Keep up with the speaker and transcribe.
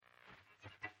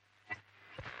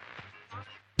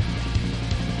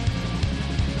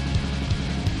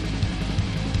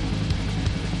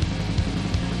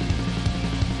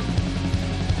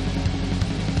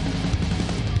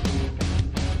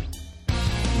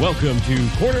Welcome to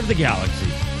Corner of the Galaxy,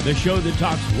 the show that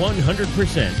talks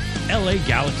 100% LA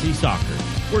Galaxy soccer.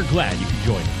 We're glad you could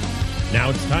join us. Now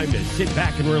it's time to sit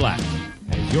back and relax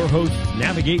as your hosts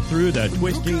navigate through the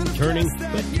twisting, turning,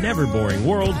 but never boring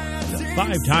world of the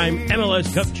five-time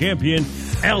MLS Cup champion,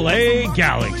 LA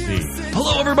Galaxy.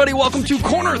 Hello, everybody. Welcome to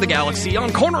Corner of the Galaxy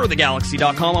on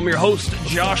cornerofthegalaxy.com. I'm your host,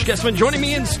 Josh Guessman. Joining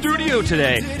me in studio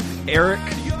today, Eric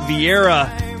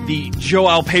Vieira, the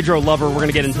Joao Pedro lover. We're going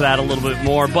to get into that a little bit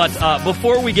more. But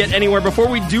before we get anywhere, before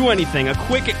we do anything, a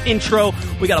quick intro.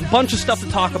 We got a bunch of stuff to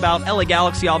talk about. LA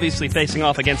Galaxy obviously facing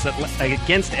off against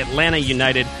Atlanta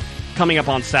United coming up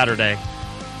on Saturday.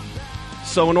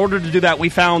 So in order to do that, we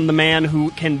found the man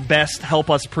who can best help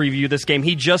us preview this game.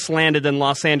 He just landed in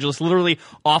Los Angeles, literally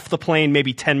off the plane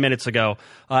maybe 10 minutes ago.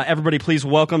 Everybody, please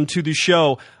welcome to the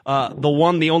show the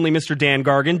one, the only Mr. Dan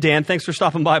Gargan. Dan, thanks for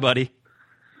stopping by, buddy.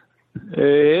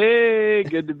 Hey,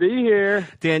 good to be here.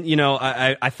 Dan, you know,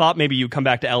 I thought maybe you'd come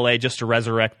back to LA just to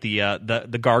resurrect the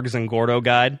Gargs and Gordo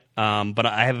guide, but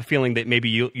I have a feeling that maybe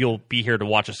you'll be here to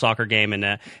watch a soccer game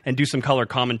and do some color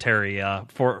commentary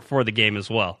for the game as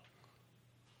well.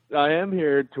 I am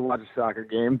here to watch a soccer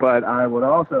game, but I would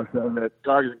also say that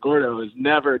Gargs and Gordo is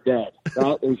never dead.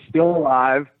 They're still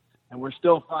alive. And we're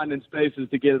still finding spaces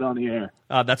to get it on the air.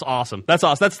 That's awesome. That's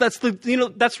awesome.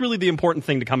 That's really the important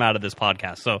thing to come out of this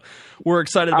podcast. So we're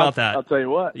excited about that. I'll tell you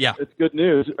what. Yeah, it's good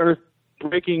news.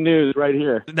 Breaking news right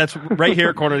here. That's right here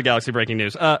at Corner of the Galaxy breaking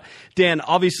news. Dan,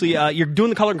 obviously, you're doing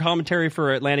the color commentary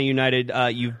for Atlanta United.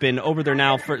 You've been over there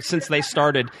now since they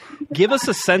started. Give us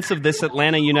a sense of this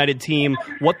Atlanta United team,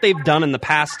 what they've done in the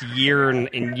past year and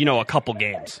a couple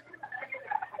games.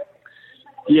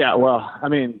 Yeah, well, I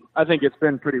mean, I think it's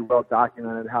been pretty well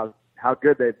documented how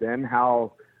good they've been,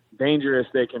 how dangerous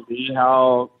they can be,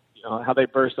 how they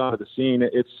burst onto the scene.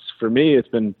 For me, it's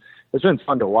been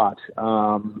fun to watch.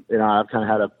 I've kind of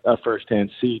had a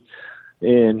firsthand seat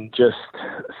in just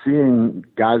seeing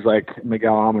guys like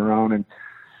Miguel Almiron and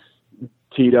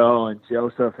Tito and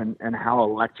Joseph and how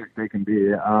electric they can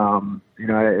be.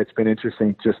 It's been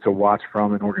interesting just to watch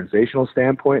from an organizational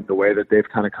standpoint, the way that they've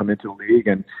kind of come into the league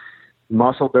and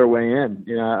muscled their way in.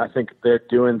 I think they're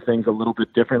doing things a little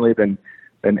bit differently than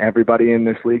everybody in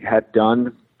this league had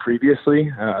done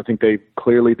previously. I think they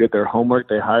clearly did their homework.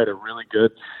 They hired a really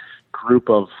good group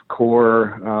of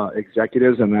core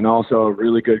executives and then also a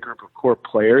really good group of core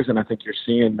players. And I think you're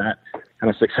seeing that kind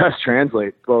of success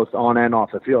translate both on and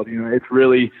off the field. It's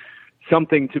really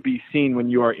something to be seen when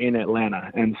you are in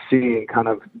Atlanta and seeing kind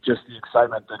of just the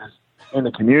excitement that is in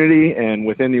the community and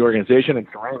within the organization and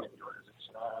surrounding the organization.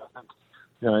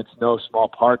 It's no small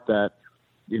part that,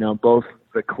 both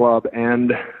the club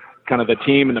and kind of the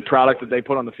team and the product that they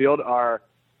put on the field are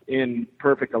in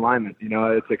perfect alignment.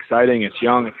 It's exciting, it's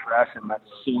young, it's fresh, and that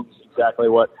seems exactly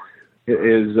what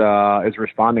is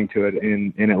responding to it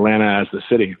in Atlanta as the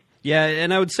city. Yeah,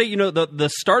 and I would say,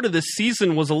 the start of this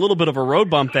season was a little bit of a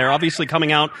road bump there, obviously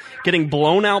coming out, getting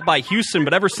blown out by Houston,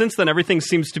 but ever since then, everything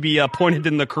seems to be pointed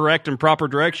in the correct and proper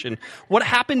direction. What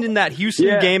happened in that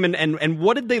Houston game, and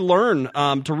what did they learn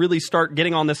to really start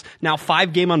getting on this now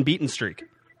 5-game unbeaten streak?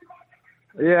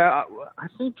 Yeah, I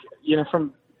think,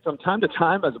 from time to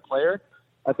time as a player,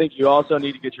 I think you also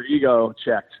need to get your ego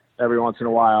checked every once in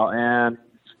a while, and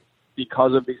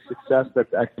because of the success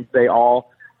that I think they all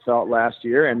felt last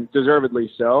year, and deservedly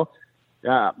so.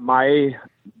 My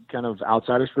kind of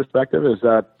outsider's perspective is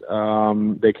that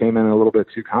they came in a little bit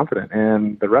too confident,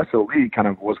 and the rest of the league kind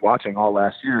of was watching all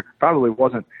last year, probably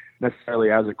wasn't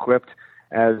necessarily as equipped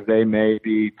as they may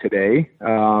be today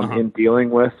in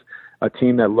dealing with a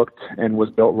team that looked and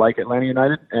was built like Atlanta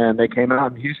United, and they came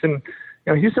out. And Houston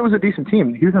was a decent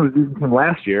team. Houston was a decent team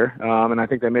last year, and I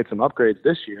think they made some upgrades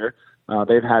this year.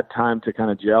 They've had time to kind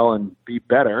of gel and be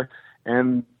better.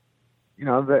 And,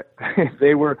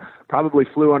 they were probably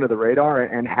flew under the radar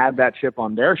and had that chip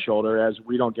on their shoulder as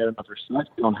we don't get enough respect.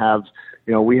 We don't have,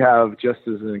 we have just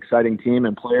as an exciting team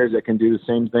and players that can do the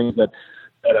same things that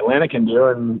Atlanta can do.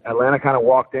 And Atlanta kind of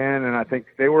walked in, and I think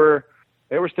they were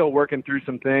still working through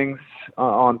some things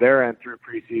on their end through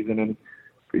preseason. And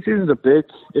preseason is a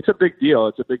big deal.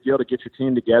 It's a big deal to get your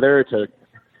team together, to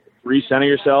recenter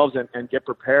yourselves and get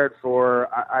prepared for,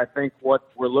 I think, what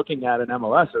we're looking at in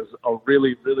MLS is a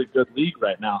really, really good league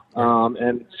right now.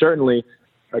 And certainly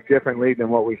a different league than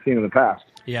what we've seen in the past.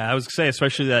 Yeah, I was going to say,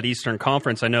 especially that Eastern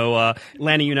Conference. I know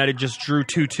Atlanta United just drew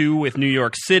 2-2 with New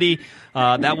York City.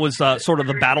 That was sort of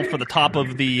the battle for the top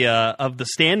of the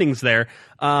standings there.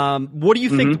 What do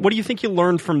you think? What do you think you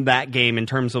learned from that game in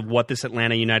terms of what this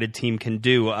Atlanta United team can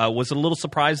do? Was it a little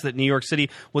surprised that New York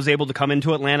City was able to come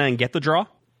into Atlanta and get the draw?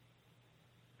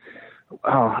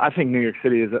 I think New York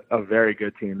City is a very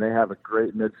good team. They have a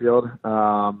great midfield.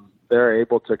 They're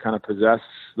able to kind of possess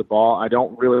the ball. I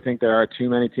don't really think there are too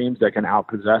many teams that can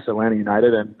outpossess Atlanta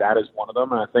United, and that is one of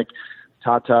them. And I think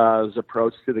Tata's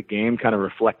approach to the game kind of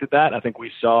reflected that. I think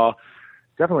we saw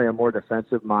definitely a more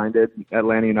defensive-minded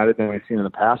Atlanta United than we've seen in the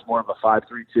past, more of a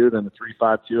 5-3-2 than the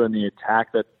 3-5-2 in the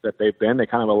attack that they've been. They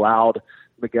kind of allowed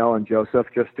Miguel and Joseph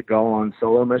just to go on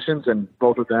solo missions, and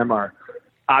both of them are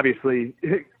obviously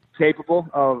capable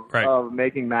of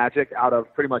making magic out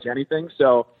of pretty much anything.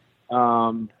 So,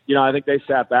 I think they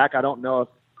sat back. I don't know if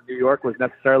New York was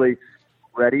necessarily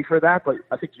ready for that, but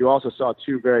I think you also saw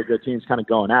two very good teams kind of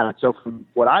going at it. So from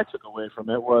what I took away from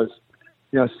it was,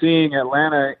 seeing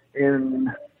Atlanta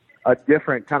in a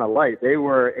different kind of light. They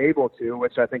were able to,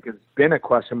 which I think has been a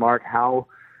question mark, how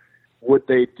would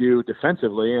they do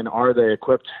defensively, and are they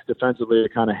equipped defensively to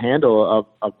kind of handle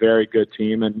a very good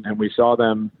team? And we saw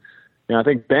them, I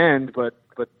think, bend, but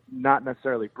not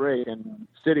necessarily break. And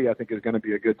City, I think, is going to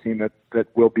be a good team that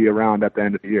will be around at the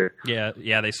end of the year.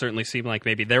 Yeah, they certainly seem like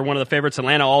maybe they're one of the favorites.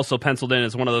 Atlanta also penciled in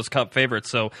as one of those Cup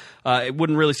favorites, so it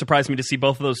wouldn't really surprise me to see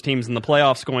both of those teams in the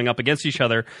playoffs going up against each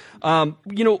other.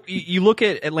 You look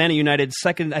at Atlanta United,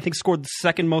 second, I think scored the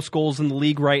second most goals in the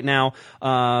league right now.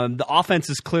 The offense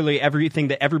is clearly everything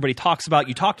that everybody talks about.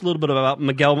 You talked a little bit about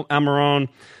Miguel Almiron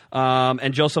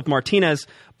and Joseph Martinez,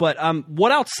 but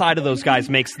what outside of those guys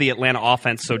makes the Atlanta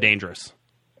offense so dangerous?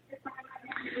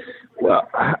 Well,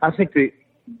 I think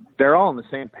they're all on the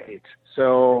same page.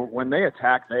 So when they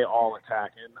attack, they all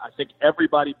attack. And I think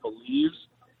everybody believes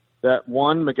that,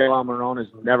 one, Miguel Almiron is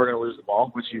never going to lose the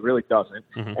ball, which he really doesn't.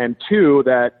 Mm-hmm. And two,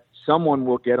 that someone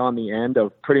will get on the end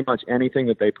of pretty much anything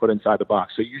that they put inside the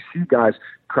box. So you see guys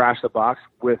crash the box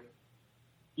with,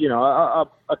 a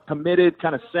committed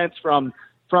kind of sense from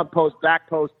front post, back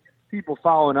post, people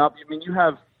following up. I mean, you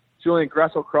have Julian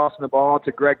Gressel crossing the ball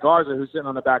to Greg Garza, who's sitting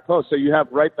on the back post. So you have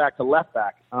right back to left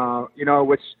back,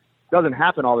 which doesn't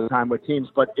happen all the time with teams,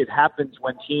 but it happens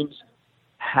when teams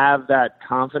have that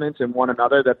confidence in one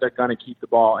another that they're going to keep the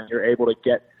ball, and you're able to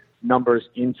get numbers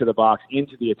into the box,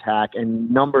 into the attack, and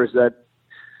numbers that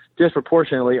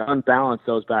disproportionately unbalance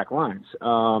those back lines.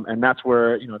 And that's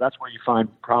where you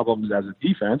find problems as a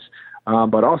defense,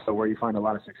 but also where you find a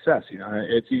lot of success.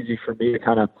 It's easy for me to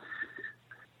kind of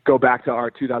go back to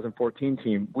our 2014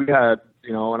 team. We had,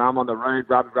 when I'm on the right,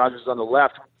 Robbie Rogers is on the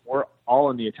left, we're all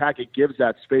in the attack. It gives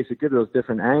that space. It gives those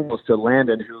different angles to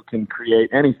Landon, who can create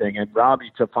anything, and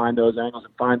Robbie to find those angles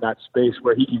and find that space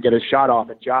where he can get a shot off,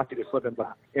 and Jockey to slip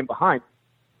in behind.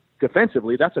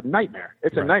 Defensively, that's a nightmare.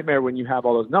 It's a nightmare when you have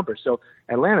all those numbers. So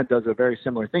Atlanta does a very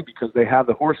similar thing because they have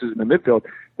the horses in the midfield.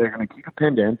 They're going to keep it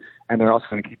pinned in, and they're also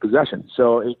going to keep possession.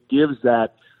 So it gives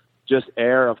that just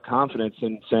air of confidence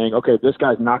in saying, okay, this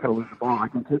guy's not going to lose the ball. I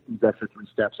can take these extra 3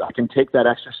 steps. I can take that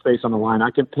extra space on the line.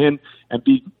 I can pin and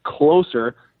be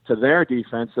closer to their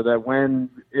defense so that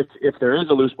if there is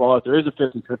a loose ball, if there is a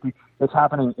 50-50, it's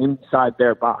happening inside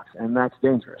their box, and that's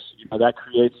dangerous. That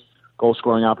creates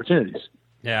goal-scoring opportunities.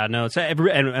 Yeah, no, it's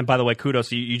and by the way,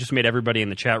 kudos, you just made everybody in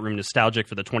the chat room nostalgic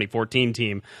for the 2014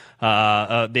 team, the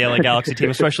LA Galaxy team,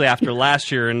 especially after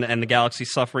last year and the Galaxy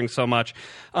suffering so much.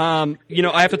 I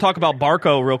have to talk about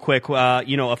Barco real quick. A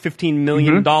 $15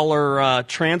 million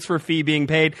transfer fee being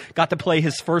paid. Got to play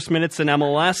his first minutes in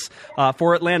MLS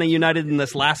for Atlanta United in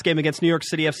this last game against New York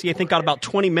City FC. I think got about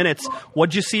 20 minutes.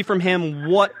 What'd you see from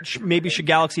him? What maybe should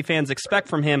Galaxy fans expect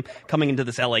from him coming into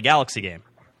this LA Galaxy game?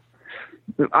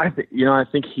 I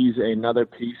think he's another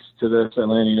piece to this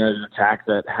Atlanta United attack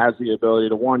that has the ability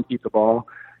to, one, keep the ball,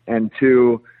 and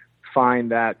two,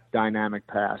 find that dynamic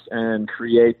pass and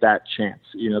create that chance.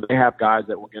 They have guys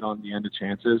that will get on the end of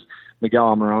chances. Miguel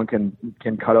Almiron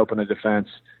can cut open a defense.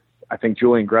 I think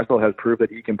Julian Gressel has proved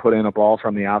that he can put in a ball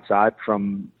from the outside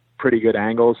from pretty good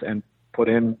angles and put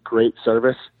in great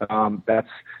service.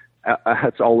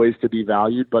 That's always to be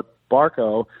valued. But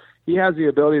Barco, he has the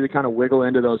ability to kind of wiggle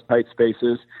into those tight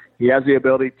spaces. He has the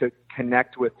ability to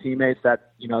connect with teammates,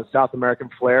 that, South American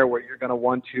flair where you're going to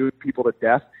 1-2 people to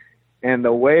death. And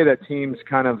the way that teams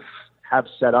kind of have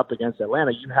set up against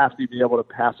Atlanta, you have to be able to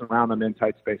pass around them in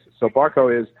tight spaces. So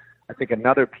Barco is, I think,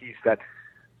 another piece that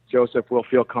Joseph will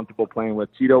feel comfortable playing with.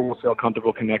 Tito will feel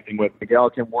comfortable connecting with.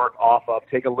 Miguel can work off of,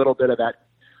 take a little bit of that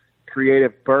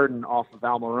creative burden off of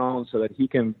Almiron so that he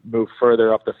can move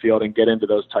further up the field and get into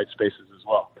those tight spaces as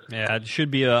well. Yeah, it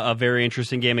should be a very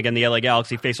interesting game. Again, the LA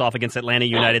Galaxy face off against Atlanta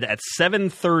United at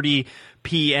 7:30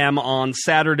 p.m. on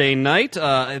Saturday night.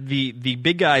 The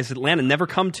big guys, Atlanta, never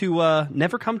come to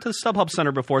the StubHub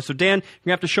Center before. So Dan, you're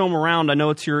gonna have to show them around. I know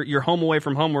it's your home away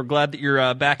from home. We're glad that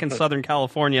you're back in Southern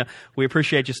California. We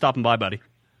appreciate you stopping by, buddy.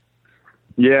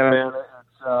 Yeah, man.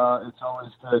 It's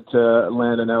always good to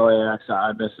land in LAX.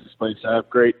 I miss this place. I have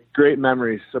great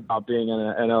memories about being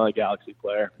an LA Galaxy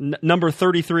player. Number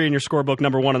 33 in your scorebook,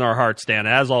 number 1 in our hearts, Dan.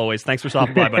 As always, thanks for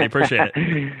stopping by, buddy. Appreciate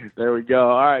it. There we go.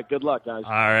 All right, good luck, guys.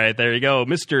 All right, there you go.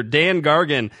 Mr. Dan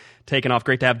Gargan taking off.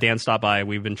 Great to have Dan stop by.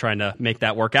 We've been trying to make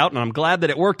that work out, and I'm glad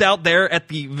that it worked out there at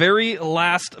the very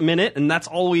last minute, and that's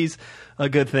always a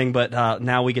good thing. But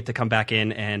now we get to come back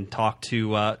in and talk to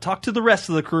the rest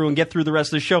of the crew and get through the rest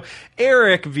of the show.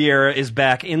 Eric Vieira is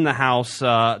back in the house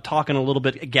talking a little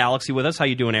bit Galaxy with us. How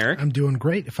you doing, Eric? I'm doing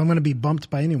great. If I'm going to be bumped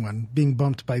by anyone, being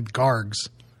bumped by Gargs,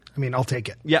 I mean, I'll take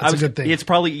it. Yeah, that's a good thing. It's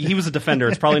probably he was a defender.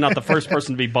 It's probably not the first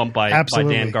person to be bumped by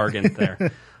Dan Gargan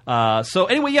there. So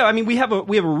anyway, yeah, I mean, we have a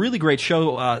really great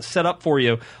show set up for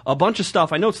you. A bunch of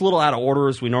stuff. I know it's a little out of order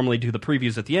as we normally do the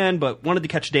previews at the end, but wanted to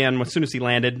catch Dan as soon as he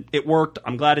landed. It worked.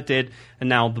 I'm glad it did. And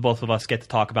now the both of us get to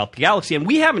talk about the Galaxy. And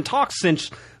we haven't talked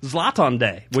since Zlatan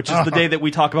Day, which is the day that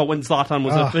we talk about when Zlatan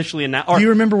was officially announced. Do you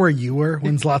remember where you were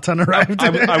when Zlatan arrived?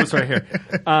 I was right here.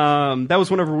 That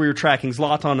was whenever we were tracking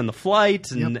Zlatan in the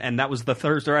flight, and that was the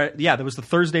Thursday. Yeah, that was the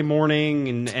Thursday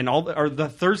morning, and all or the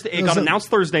Thursday. It got announced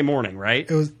Thursday morning, right?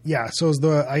 It was So it was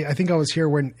I think I was here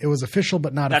when it was official,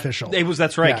 but not official.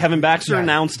 That's right. Yeah. Kevin Baxter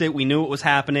announced it. We knew it was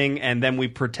happening, and then we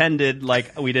pretended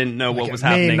like we didn't know what was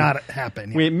happening. It may not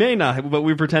happen. We may not, but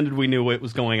we pretended we knew what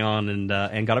was going on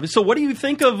and got it. So, what do you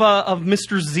think of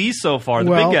Mr. Z so far,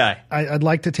 the big guy? I'd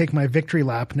like to take my victory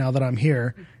lap now that I'm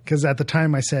here, because at the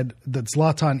time I said that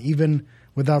Zlatan, even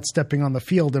without stepping on the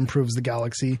field, improves the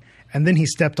Galaxy. And then he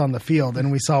stepped on the field,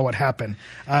 and we saw what happened.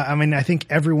 I mean, I think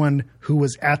everyone who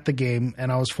was at the game,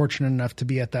 and I was fortunate enough to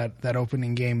be at that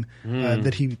opening game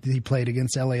that he played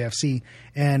against LAFC,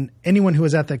 and anyone who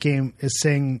was at that game is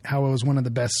saying how it was one of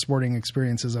the best sporting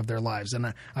experiences of their lives. And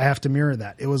I have to mirror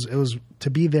that. It was to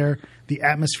be there. The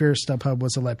atmosphere of StubHub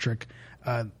was electric.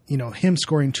 Him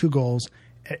scoring 2 goals.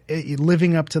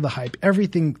 Living up to the hype,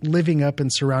 everything living up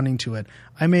and surrounding to it.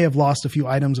 I may have lost a few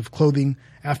items of clothing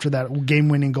after that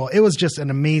game-winning goal. It was just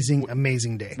an amazing,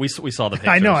 amazing day. We saw the pictures.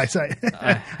 I know.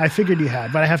 I figured you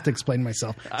had, but I have to explain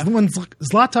myself. When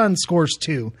Zlatan scores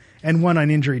 2 and 1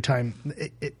 on injury time,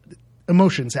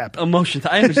 emotions happen. Emotions.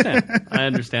 I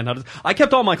understand. I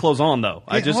kept all my clothes on though.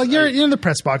 You're in the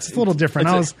press box. It's a little different.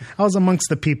 I was amongst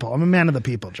the people. I'm a man of the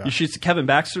people, Josh. You should see Kevin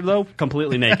Baxter though,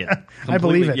 completely naked. I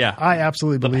believe it. Yeah, I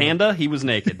absolutely believe it. The panda, he was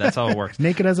naked. That's how it works.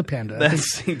 Naked as a panda.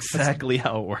 That's exactly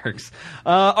how it works.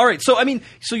 All right. So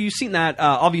you've seen that.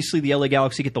 Obviously, the LA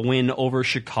Galaxy get the win over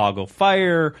Chicago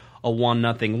Fire. A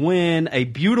 1-0 win, a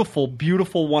beautiful,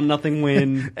 beautiful 1-0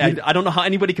 win. I don't know how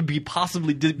anybody could be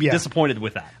possibly be disappointed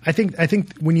with that. I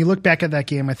think when you look back at that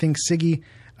game, I think Siggy,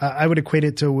 I would equate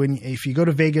it to if you go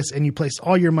to Vegas and you place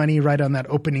all your money right on that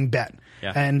opening bet.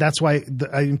 Yeah. And that's why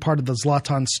part of the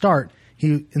Zlatan start,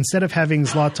 he, instead of having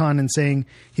Zlatan and saying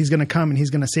he's going to come and he's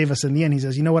going to save us in the end, he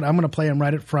says, you know what, I'm going to play him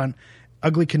right up front.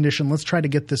 Ugly condition. Let's try to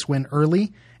get this win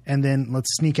early. And then let's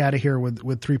sneak out of here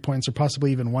with 3 points or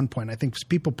possibly even 1 point. I think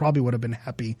people probably would have been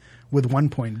happy with 1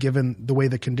 point given the way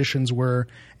the conditions were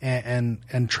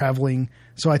and traveling.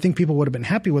 So I think people would have been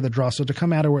happy with a draw. So to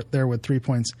come out of there with 3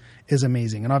 points is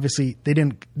amazing. And obviously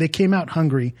they came out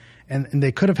hungry and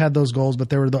they could have had those goals, but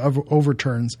there were the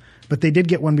overturns. But they did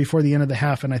get one before the end of the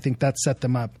half, and I think that set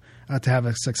them up to have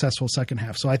a successful second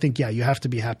half. So I think, you have to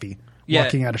be happy.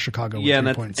 Walking out of Chicago with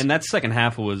 3 points. And that second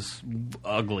half was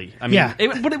ugly. I mean,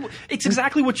 it's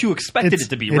exactly what you expected it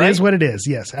to be, right? It is what it is,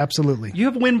 yes, absolutely. You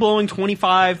have wind blowing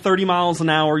 25, 30 miles an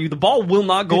hour. The ball will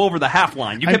not go over the half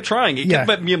line. You kept trying. It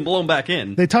kept being blown back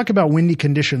in. They talk about windy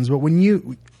conditions, but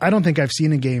I don't think I've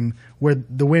seen a game where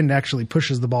the wind actually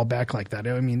pushes the ball back like that.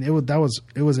 I mean, it was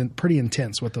pretty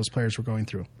intense what those players were going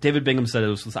through. David Bingham said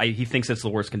he thinks it's the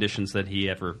worst conditions that he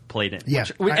ever played in. Yeah,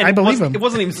 I believe him. It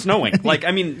wasn't even snowing.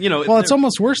 Well, it's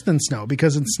almost worse than snow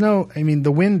because in snow, I mean,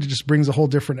 the wind just brings a whole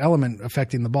different element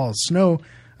affecting the ball. Snow,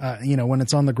 when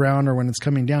it's on the ground or when it's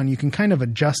coming down, you can kind of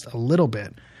adjust a little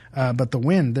bit. But the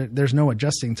wind, there's no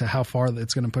adjusting to how far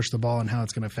it's going to push the ball and how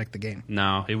it's going to affect the game.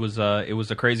 No, it was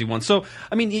a crazy one. So,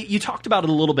 I mean, you talked about it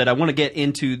a little bit. I want to get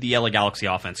into the LA Galaxy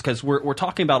offense because we're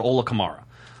talking about Ola Kamara.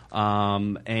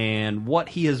 And what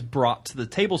he has brought to the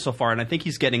table so far, and I think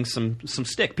he's getting some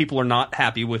stick. People are not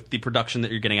happy with the production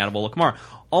that you're getting out of Ola Kamara.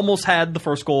 Almost had the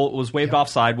first goal. It was waved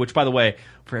offside, which, by the way,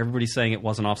 for everybody saying it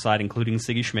wasn't offside, including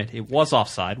Siggy Schmidt, it was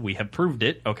offside. We have proved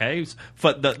it, okay?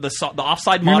 But the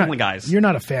offside modeling guys. You're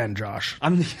not a fan, Josh.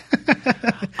 I'm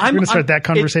going to start that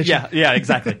conversation? Yeah,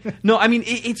 exactly. No, I mean,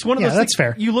 it's one of those that's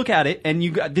things. Fair. You look at it, and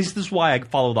this is why I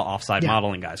follow the offside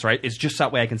modeling guys, right? It's just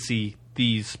that way I can see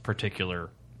these particular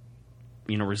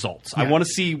results. I want to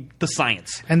see the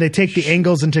science. And they take the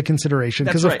angles into consideration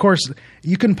because, of course,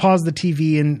 you can pause the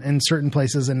TV in certain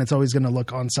places and it's always going to look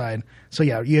onside. So,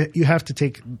 yeah, you have to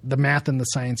take the math and the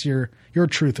science. You're a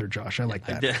truther, Josh. I like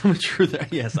that. I'm a truther.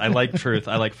 Yes, I like truth.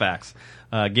 I like facts.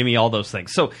 Give me all those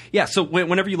things. So, yeah, so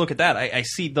whenever you look at that, I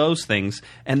see those things.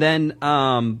 And then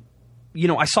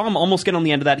I saw him almost get on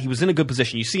the end of that. He was in a good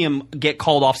position. You see him get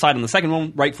called offside on the second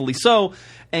one, rightfully so.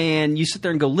 And you sit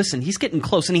there and go, listen, he's getting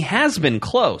close. And he has been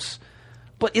close.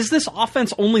 But is this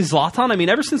offense only Zlatan? I mean,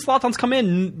 ever since Zlatan's come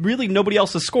in, really nobody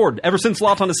else has scored. Ever since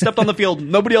Zlatan has stepped on the field,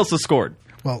 nobody else has scored.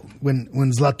 Well, when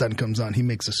Zlatan comes on, he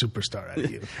makes a superstar out of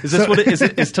you. Is this what it is?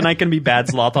 Is tonight going to be bad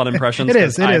Zlatan impressions? It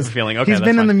is. I have a feeling. Okay, he's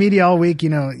been in the media all week. You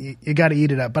got to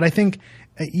eat it up. But I think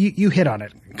you hit on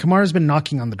it. Kamara's been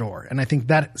knocking on the door, and I think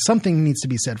that something needs to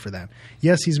be said for that.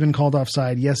 Yes, he's been called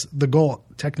offside. Yes, the goal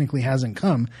technically hasn't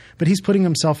come, but he's putting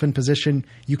himself in position.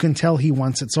 You can tell he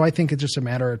wants it. So I think it's just a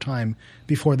matter of time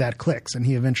before that clicks, and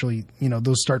he eventually,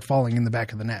 those start falling in the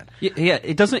back of the net. Yeah.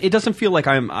 It doesn't feel like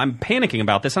I'm panicking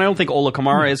about this, and I don't think Ola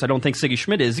Kamara is. I don't think Sigi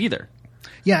Schmidt is either.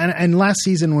 Yeah, and last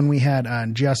season when we had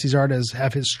Giassi Zardes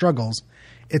have his struggles,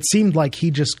 it seemed like he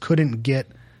just couldn't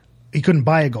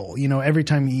buy a goal. Every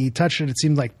time he touched it, it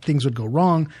seemed like things would go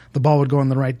wrong. The ball would go in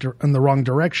the wrong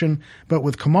direction. But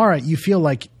with Kamara, you feel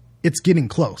like it's getting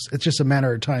close. It's just a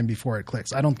matter of time before it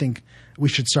clicks. I don't think we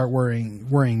should start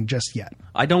worrying just yet.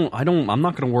 I'm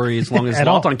not going to worry as long as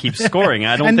Zlatan keeps scoring.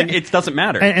 I don't think it doesn't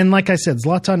matter. And like I said,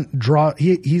 Zlatan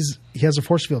he has a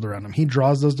force field around him. He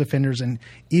draws those defenders, and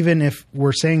even if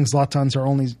we're saying Zlatan's our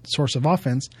only source of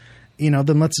offense,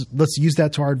 then let's use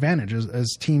that to our advantage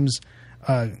as teams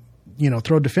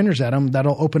throw defenders at him.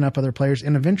 That'll open up other players,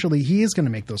 and eventually he is going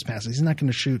to make those passes. He's not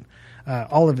going to shoot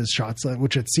all of his shots,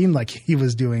 which it seemed like he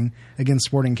was doing against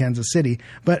Sporting Kansas City.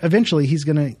 But eventually he's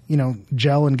going to,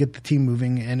 gel and get the team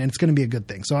moving, and it's going to be a good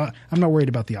thing. So I'm not worried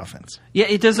about the offense. Yeah,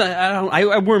 it does.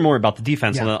 I worry more about the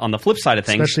defense on the flip side of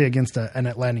things, especially against an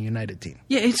Atlanta United team.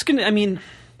 Yeah, it's going to. I mean,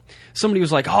 somebody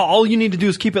was like, "Oh, all you need to do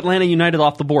is keep Atlanta United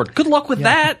off the board." Good luck with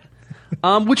that.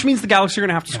 Which means the Galaxy are going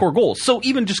to have to score goals. So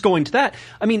even just going to that,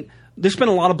 I mean, there's been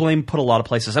a lot of blame put a lot of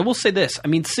places. I will say this. I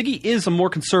mean, Sigi is a more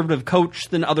conservative coach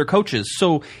than other coaches.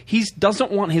 So he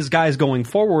doesn't want his guys going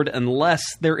forward unless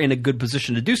they're in a good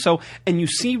position to do so. And you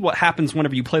see what happens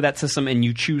whenever you play that system and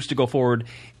you choose to go forward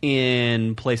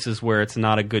in places where it's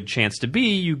not a good chance to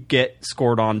be. You get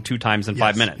scored on 2 times in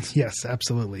 5 minutes. Yes,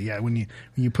 absolutely. Yeah, when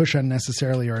you push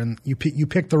unnecessarily or you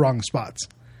pick the wrong spots.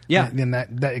 Yeah. Then that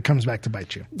it comes back to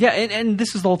bite you. Yeah, and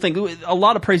this is the whole thing. A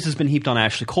lot of praise has been heaped on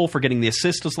Ashley Cole for getting the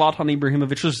assist to Zlatan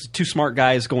Ibrahimovic. Those 2 smart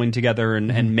guys going together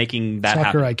and making that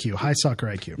happen. High soccer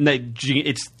IQ.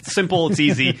 It's simple. It's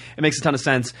easy. It makes a ton of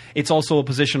sense. It's also a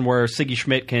position where Sigi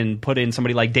Schmidt can put in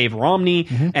somebody like Dave Romney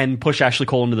and push Ashley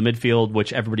Cole into the midfield,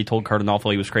 which everybody told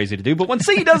Cardinalfo he was crazy to do. But when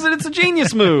Sigi does it, it's a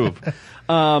genius move.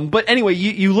 But anyway,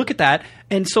 you look at that.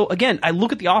 And so, again, I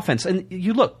look at the offense, and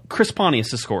you look, Chris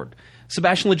Pontius has scored.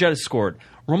 Sebastian Lletget has scored.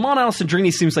 Roman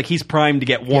Alessandrini seems like he's primed to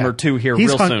get 1 or 2 here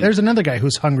real soon. There's another guy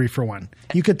who's hungry for one.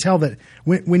 You could tell that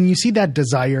when you see that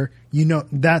desire,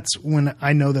 that's when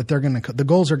I know that the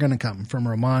goals are going to come from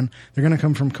Roman. They're going to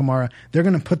come from Kamara. They're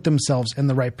going to put themselves in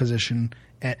the right position,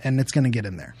 and it's going to get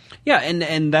in there. Yeah,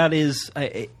 and that is,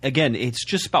 again, it's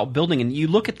just about building. And you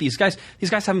look at these guys. These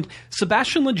guys have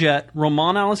Sebastian Lletget,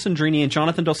 Roman Alessandrini, and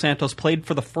Jonathan Dos Santos played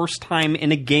for the first time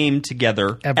in a game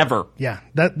together ever. Yeah,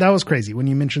 that was crazy. When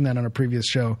you mentioned that on a previous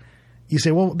show, you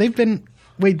say, well,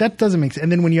 wait, that doesn't make sense. And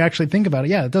then when you actually think about it,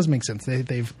 yeah, it does make sense.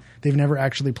 They've never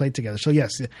actually played together. So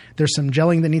yes, there's some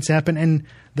gelling that needs to happen. And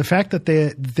the fact that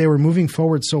they were moving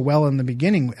forward so well in the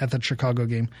beginning at the Chicago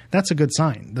game, that's a good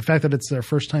sign. The fact that it's their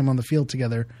first time on the field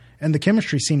together and the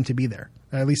chemistry seemed to be there.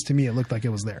 At least to me, it looked like it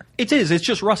was there. It is. It's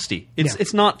just rusty.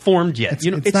 It's not formed yet.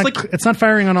 It's not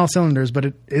firing on all cylinders,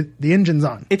 but the engine's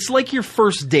on. It's like your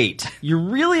first date. You're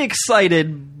really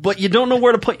excited, but you don't know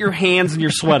where to put your hands, and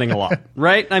you're sweating a lot,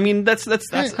 right? I mean, that's.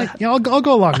 I'll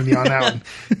go along with you on that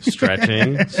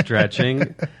one.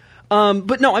 Stretching.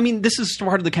 But no, I mean, this is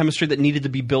part of the chemistry that needed to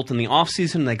be built in the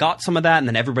offseason. They got some of that, and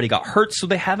then everybody got hurt, so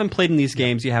they haven't played in these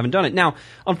games. You haven't done it. Now,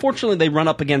 unfortunately, they run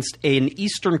up against an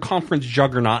Eastern Conference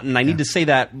juggernaut, and I need to say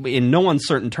that in no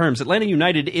uncertain terms. Atlanta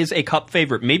United is a cup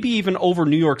favorite, maybe even over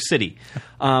New York City.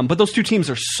 But those 2 teams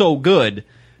are so good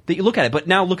that you look at it. But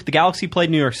now look, the Galaxy played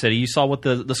New York City. You saw what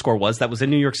the score was. That was in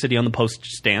New York City on the post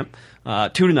stamp.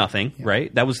 2-0,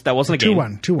 right? That wasn't a game.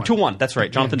 2-1. That's right.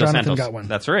 Jonathan Dos Santos got one.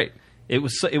 That's right. It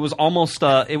was almost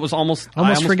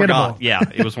forgettable. Forgot. Yeah,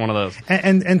 it was one of those.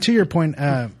 and to your point,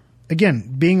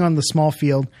 again, being on the small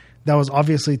field, that was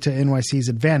obviously to NYC's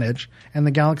advantage. And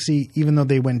the Galaxy, even though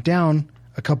they went down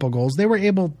a couple goals. They were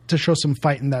able to show some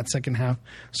fight in that second half.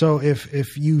 So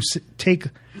if you take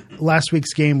last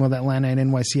week's game with Atlanta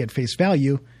and NYC at face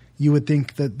value, you would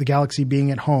think that the Galaxy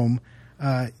being at home,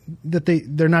 that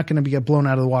they're not going to get blown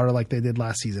out of the water like they did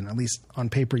last season. At least on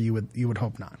paper, you would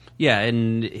hope not. Yeah,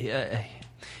 and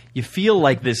you feel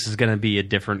like this is going to be a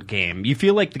different game. You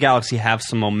feel like the Galaxy have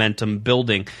some momentum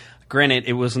building. Granted,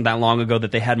 it wasn't that long ago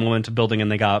that they had momentum building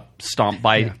and they got stomped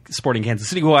by Sporting Kansas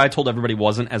City, who I told everybody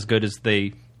wasn't as good as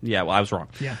they. Yeah, well, I was wrong.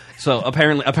 Yeah. So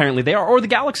apparently they are, or the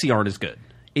Galaxy aren't as good.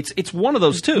 It's one of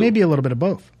those two. Maybe a little bit of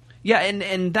both. Yeah,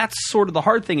 and that's sort of the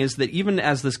hard thing is that even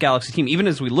as this Galaxy team, even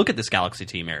as we look at this Galaxy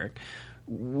team, Eric,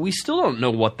 we still don't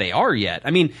know what they are yet.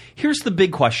 I mean, here's the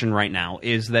big question right now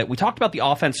is that we talked about the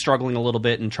offense struggling a little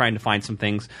bit and trying to find some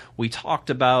things. We talked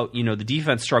about, the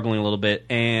defense struggling a little bit,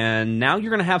 and now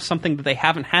you're going to have something that they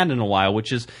haven't had in a while,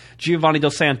 which is Giovanni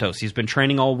Dos Santos. He's been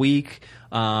training all week.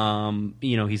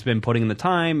 He's been putting in the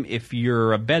time. If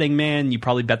you're a betting man, you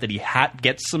probably bet that he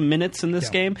gets some minutes in this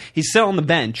game. He's still on the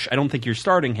bench. I don't think you're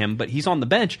starting him, but he's on the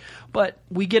bench. But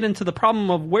we get into the problem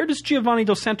of where does Giovanni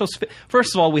Dos Santos fit?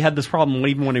 First of all, we had this problem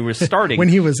even when he was starting. when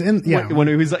he was in, when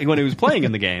he was playing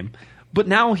in the game. But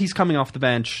now he's coming off the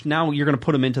bench. Now you're going to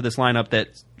put him into this lineup that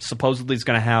supposedly is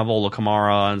going to have Ola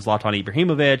Kamara and Zlatan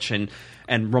Ibrahimovic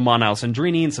and Roman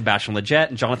Alessandrini and Sebastian Lletget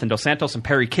and Jonathan Dos Santos and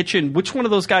Perry Kitchen. Which one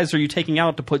of those guys are you taking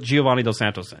out to put Giovanni Dos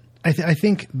Santos in? I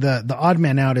think the odd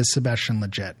man out is Sebastian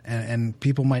Lletget, and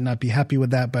people might not be happy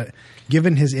with that. But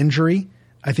given his injury,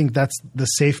 I think that's the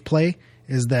safe play.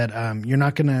 Is that you're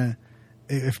not going to,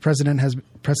 if precedent has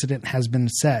been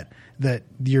set, that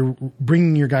you're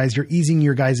bringing your guys, you're easing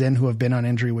your guys in who have been on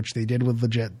injury, which they did with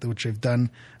Lletget, which they've done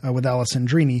with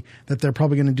Alessandrini, that they're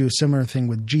probably going to do a similar thing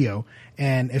with Gio.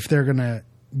 And if they're going to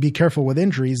be careful with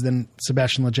injuries, then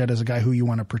Sebastian Lletget is a guy who you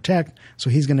want to protect.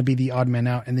 So he's going to be the odd man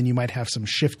out. And then you might have some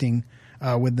shifting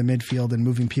with the midfield and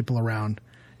moving people around.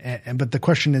 But the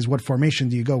question is, what formation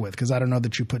do you go with? Because I don't know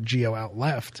that you put Gio out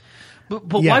left.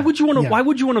 But why would you want to? Why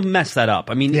would you want to mess that up?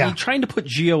 I mean, trying to put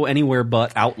Gio anywhere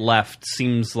but out left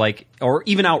seems like, or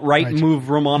even outright move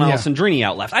Roman Alessandrini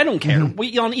out left. I don't care.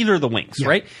 On either of the wings,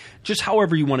 right? Just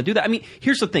however you want to do that. I mean,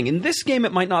 here's the thing: in this game,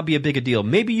 it might not be a big a deal.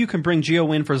 Maybe you can bring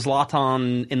Gio in for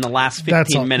Zlatan in the last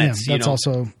 15 minutes. That's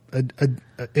also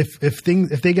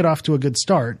if they get off to a good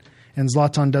start and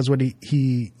Zlatan does what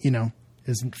he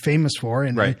is famous for,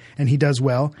 and he does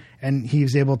well, and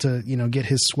he's able to get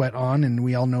his sweat on, and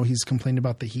we all know he's complained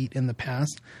about the heat in the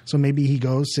past, so maybe he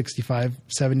goes 65,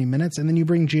 70 minutes, and then you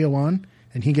bring Gio on,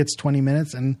 and he gets 20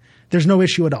 minutes, and there's no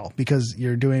issue at all, because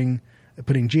you're putting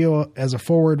Gio as a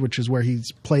forward, which is where he's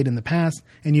played in the past,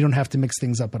 and you don't have to mix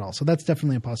things up at all. So that's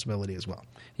definitely a possibility as well.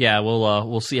 Yeah,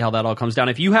 we'll see how that all comes down.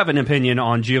 If you have an opinion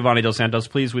on Giovanni Dos Santos,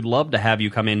 please, we'd love to have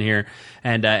you come in here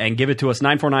and give it to us.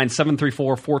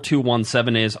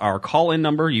 949-734-4217 is our call-in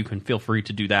number. You can feel free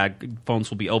to do that. Phones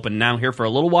will be open now here for a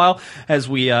little while as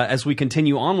we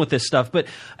continue on with this stuff. But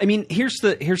I mean, here's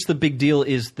the big deal: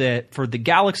 is that for the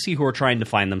Galaxy, who are trying to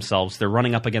find themselves, they're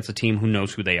running up against a team who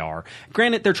knows who they are.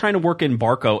 Granted, they're trying to work in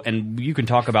Barco, and you can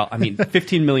talk about,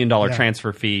 $15 million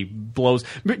transfer fee blows.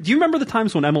 Do you remember the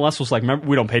times when MLS was like,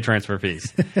 we don't pay transfer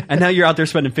fees? And now you're out there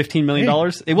spending $15 million?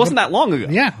 It wasn't that long ago.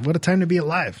 Yeah, what a time to be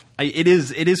alive. It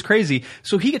is crazy.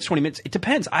 So he gets 20 minutes. It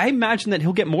depends. I imagine that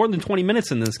he'll get more than 20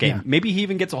 minutes in this game. Yeah. Maybe he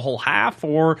even gets a whole half,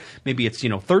 or maybe it's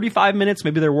 35 minutes.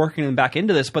 Maybe they're working him back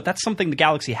into this, but that's something the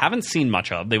Galaxy haven't seen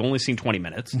much of. They've only seen 20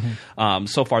 minutes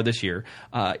so far this year.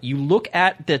 You look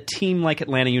at the team like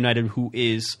Atlanta United, who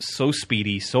is so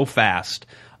speedy, so fast.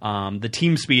 The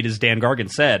team speed, as Dan Gargan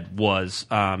said, was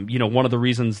one of the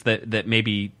reasons that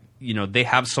maybe they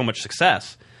have so much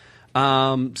success.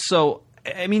 So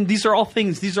I mean, these are all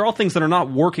things that are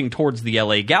not working towards the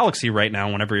LA Galaxy right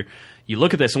now. Whenever you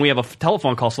look at this, and we have a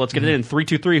telephone call, so let's get it in.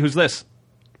 323. Who's this?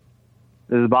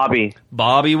 This is Bobby.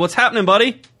 Bobby, what's happening,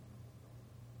 buddy?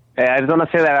 Hey, I just want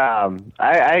to say that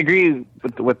I agree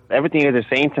with everything you guys are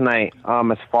saying tonight.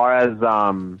 As far as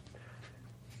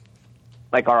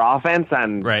like our offense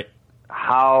and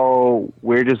how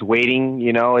we're just waiting,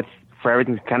 it's for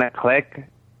everything to kind of click,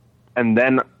 and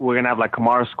then we're gonna have like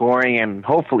Kamara scoring, and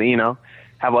hopefully,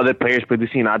 have other players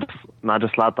producing, not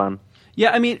just Zlatan.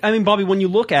 Yeah, I mean, Bobby, when you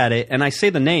look at it, and I say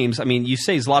the names, you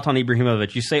say Zlatan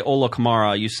Ibrahimovic, you say Ola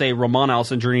Kamara, you say Roman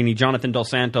Alessandrini, Jonathan Dos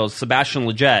Santos, Sebastian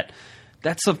Lletget.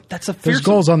 That's a fierce. There's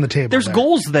goals on the table. There's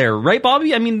goals there, right,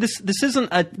 Bobby? I mean, this isn't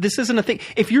a thing.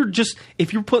 If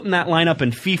you're putting that lineup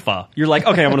in FIFA, you're like,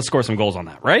 okay, I want to score some goals on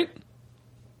that, right?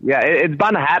 Yeah, it's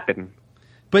bound to happen.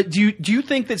 But do you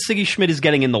think that Siggy Schmidt is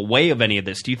getting in the way of any of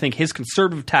this? Do you think his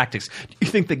conservative tactics, do you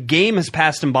think the game has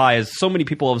passed him by, as so many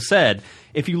people have said?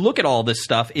 If you look at all this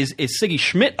stuff, is Siggy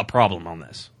Schmidt a problem on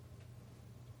this?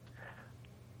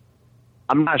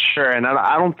 I'm not sure, and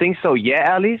I don't think so yet,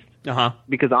 at least.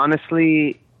 Because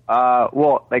honestly,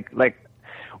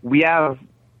 we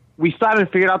still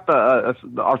haven't figured out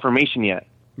our formation yet.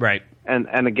 Right.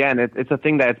 And again, it's a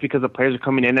thing that it's because the players are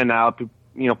coming in and out.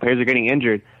 Players are getting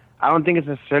injured. I don't think it's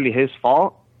necessarily his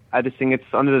fault. I just think it's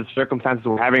under the circumstances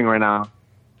we're having right now.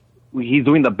 He's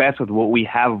doing the best with what we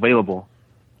have available.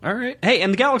 All right. Hey,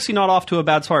 and the Galaxy not off to a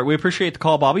bad start. We appreciate the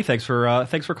call, Bobby. Thanks for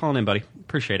calling in, buddy.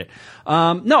 Appreciate it.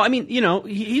 No, I mean,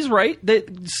 he's right.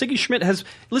 That Siggy Schmidt has...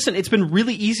 Listen, it's been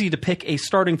really easy to pick a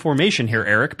starting formation here,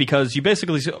 Eric, because you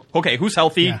basically say, okay, who's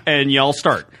healthy, and you all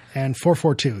start. And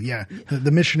 4-4-2, yeah.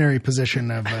 The missionary position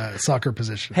of soccer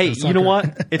position. Hey, you know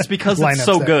what? It's because it's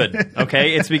so good,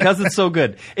 okay? It's because it's so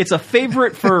good. It's a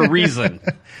favorite for a reason,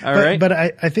 all right? But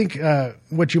I think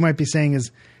what you might be saying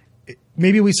is,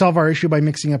 maybe we solve our issue by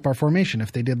mixing up our formation.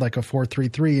 If they did like a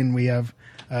 4-3-3 and we have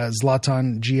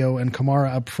Zlatan, Gio, and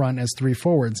Kamara up front as 3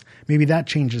 forwards, maybe that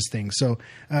changes things. So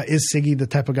is Siggy the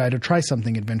type of guy to try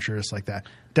something adventurous like that?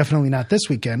 Definitely not this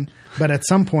weekend, but at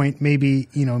some point, maybe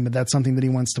that's something that he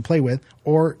wants to play with.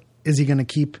 Or is he going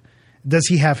to does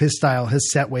he have his style, his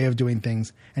set way of doing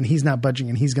things, and he's not budging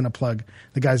and he's going to plug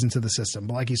the guys into the system?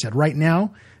 But like you said, right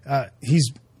now,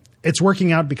 it's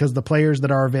working out because the players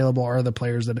that are available are the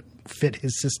players that fit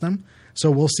his system. So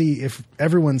we'll see if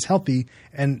everyone's healthy,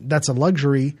 and that's a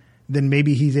luxury, then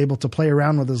maybe he's able to play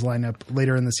around with his lineup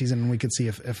later in the season, and we could see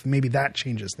if maybe that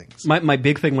changes things. My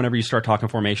big thing whenever you start talking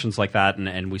formations like that,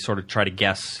 and we sort of try to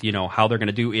guess, how they're going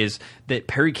to do, is that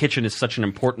Perry Kitchen is such an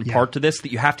important part to this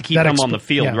that you have to keep him on the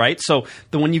field, right? So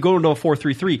when you go into a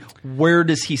 4-3-3, where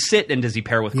does he sit, and does he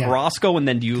pair with Carrasco, and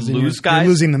then do you lose guys? You're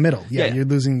losing the middle. You're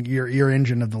losing your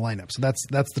engine of the lineup. So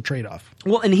that's the trade-off.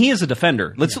 Well, and he is a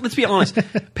defender. Let's be honest.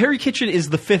 Perry Kitchen is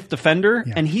the 5th defender,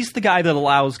 and he's the guy that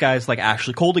allows guys like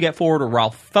Ashley Cole to get forward or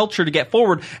Ralph Felcher to get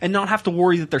forward and not have to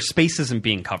worry that their space isn't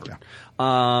being covered.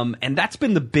 And that's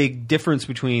been the big difference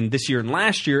between this year and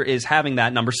last year, is having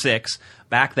that number 6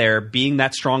 back there, being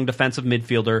that strong defensive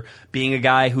midfielder, being a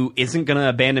guy who isn't going to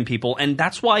abandon people. And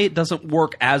that's why it doesn't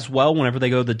work as well whenever they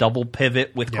go the double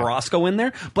pivot with Carrasco in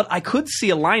there. But I could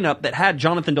see a lineup that had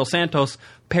Jonathan Dos Santos,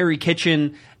 Perry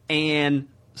Kitchen, and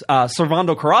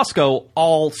Servando Carrasco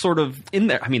all sort of in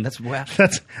there. I mean, that's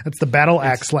the battle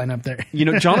axe lineup there.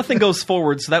 Jonathan goes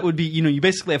forward, so that would be, you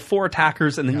basically have 4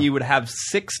 attackers, and then you would have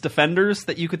 6 defenders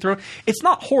that you could throw. It's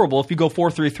not horrible if you go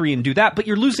 4-3-3 and do that, but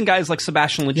you're losing guys like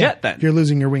Sebastian Lletget then. You're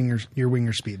losing your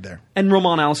winger speed there. And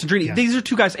Roman Alessandrini. Yeah. These are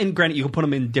 2 guys, and granted, you can put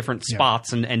them in different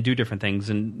spots and do different things.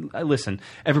 And listen,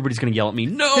 everybody's going to yell at me.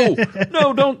 No,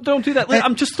 don't do that.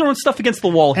 I'm just throwing stuff against the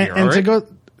wall here. And to go...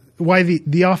 Why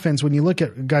the offense, when you look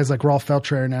at guys like Ralph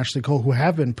Felcher and Ashley Cole, who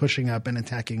have been pushing up and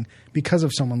attacking because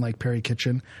of someone like Perry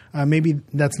Kitchen, maybe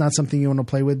that's not something you want to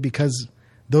play with, because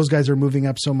those guys are moving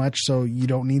up so much, so you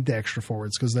don't need the extra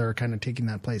forwards because they're kind of taking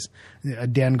that place.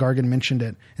 Dan Gargan mentioned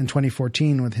it in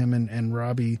 2014 with him and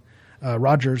Robbie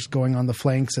Rogers going on the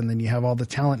flanks, and then you have all the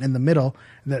talent in the middle.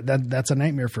 That's a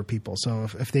nightmare for people. So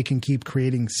if they can keep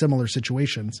creating similar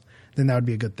situations, then that would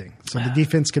be a good thing. So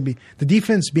the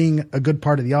defense being a good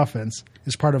part of the offense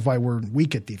is part of why we're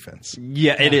weak at defense.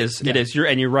 Yeah, it is. It is.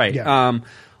 You're right. Yeah.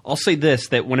 I'll say this,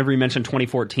 that whenever you mentioned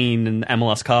 2014 and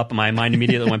MLS Cup, my mind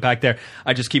immediately went back there.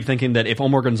 I just keep thinking that if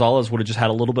Omar Gonzalez would have just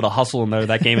had a little bit of hustle in there,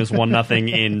 that game is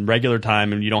 1-0 in regular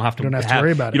time, and you don't have to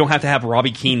worry about it. You don't have to have Robbie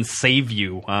Keane save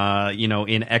you,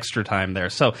 in extra time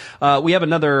there. So we have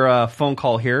another phone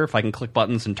call here, if I can click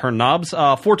buttons and turn knobs.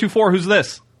 424, who's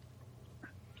this?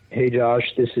 Hey,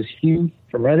 Josh, this is Hugh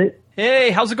from Reddit. Hey,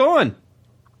 how's it going?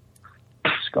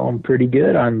 It's going pretty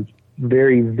good. I'm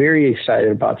very, very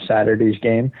excited about Saturday's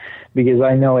game because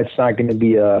I know it's not going to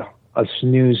be a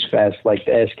snooze fest like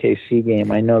the SKC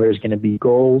game. I know there's going to be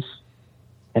goals.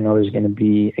 I know there's going to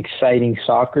be exciting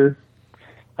soccer.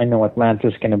 I know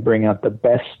Atlanta's going to bring out the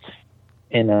best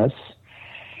in us.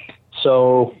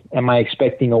 So am I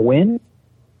expecting a win?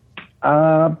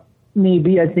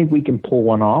 Maybe. I think we can pull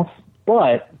one off,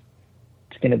 but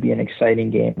it's going to be an exciting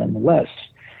game nonetheless.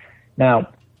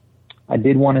 Now, I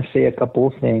did want to say a couple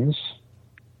of things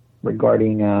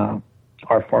regarding our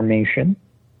formation.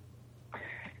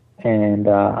 And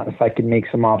if I could make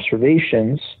some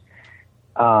observations,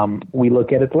 we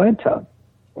look at Atlanta.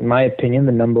 In my opinion,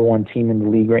 the number 1 team in the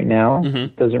league right now.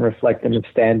 Doesn't reflect in the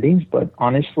standings, but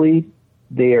honestly,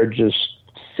 they are just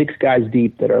 6 guys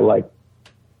deep that are like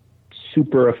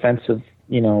super offensive,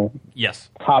 yes,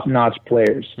 top-notch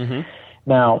players.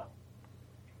 Now,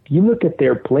 you look at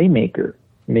their playmaker,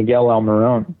 Miguel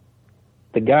Almirón,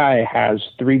 the guy has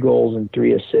 3 goals and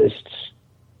 3 assists.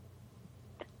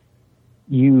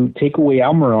 You take away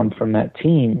Almirón from that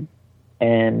team,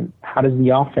 and how does the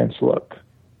offense look?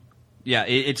 Yeah,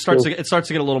 it starts to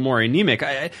get a little more anemic.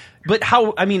 But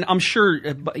how? I mean, I'm sure,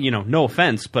 no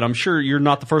offense, but I'm sure you're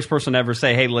not the first person to ever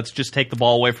say, "Hey, let's just take the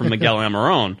ball away from Miguel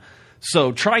Almirón."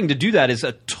 So trying to do that is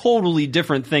a totally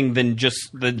different thing than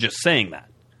just saying that.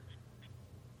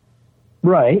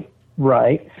 Right.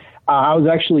 I was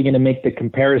actually going to make the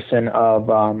comparison of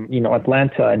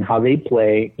Atlanta and how they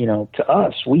play. To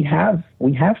us, we have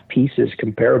pieces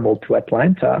comparable to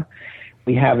Atlanta.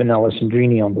 We have an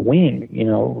Alessandrini on the wing.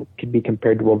 Could be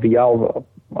compared to a Villalba,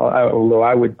 although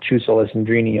I would choose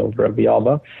Alessandrini over a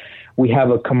Villalba. We have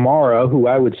a Kamara, who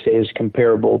I would say is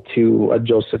comparable to a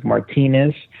Joseph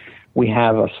Martinez. We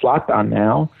have a Zlatan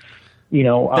now.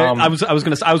 I was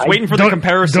waiting for the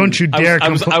comparison. Don't you dare!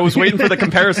 I was waiting for the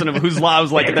comparison of who's. I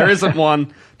was like, there isn't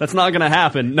one. That's not going to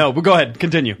happen. No, but go ahead,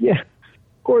 continue. Yeah,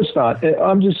 of course not.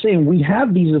 I'm just saying we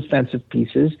have these offensive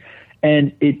pieces,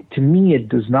 and to me, it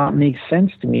does not make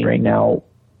sense to me right now.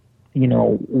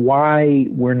 Why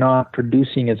we're not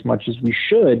producing as much as we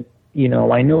should.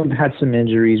 I know we've had some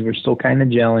injuries. We're still kind of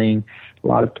gelling. A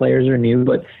lot of players are new,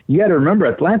 but you got to remember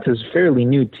Atlanta's a fairly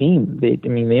new team.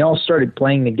 They all started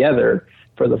playing together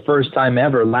for the first time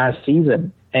ever last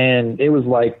season, and it was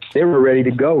like they were ready to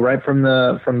go right from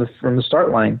the start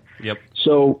line. Yep.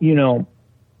 So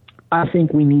I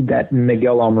think we need that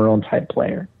Miguel Almirón type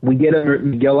player. We get a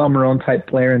Miguel Almirón type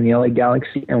player in the LA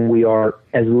Galaxy, and we are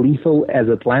as lethal as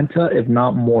Atlanta, if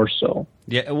not more so.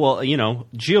 Yeah, well,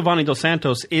 Giovanni Dos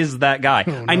Santos is that guy.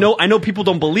 Oh, no. I know people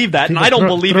don't believe that, and I don't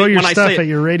believe it when I say it. At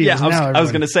your radios I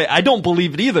was going to say, I don't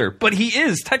believe it either, but he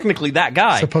is technically that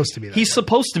guy. Supposed to be that He's guy.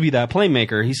 Supposed to be that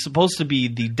playmaker. He's supposed to be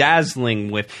the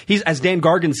dazzling he's, as Dan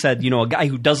Gargan said, a guy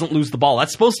who doesn't lose the ball.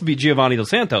 That's supposed to be Giovanni Dos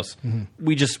Santos. Mm-hmm.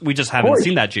 We just haven't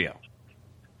seen that Gio.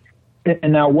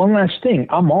 And now one last thing.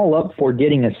 I'm all up for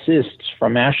getting assists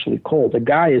from Ashley Cole. The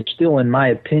guy is still, in my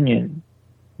opinion,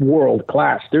 world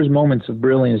class. There's moments of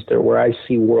brilliance there where I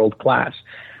see world class.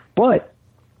 But,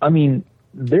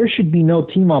 there should be no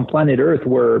team on planet Earth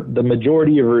where the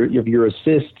majority of your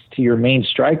assists to your main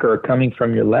striker are coming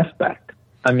from your left back.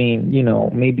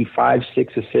 Maybe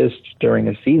 5-6 assists during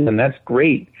a season. That's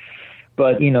great.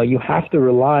 But, you have to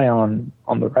rely on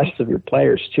the rest of your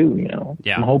players too,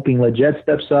 Yeah. I'm hoping Leggett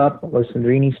steps up,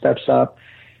 Alessandrini steps up,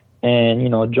 and,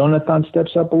 Jonathan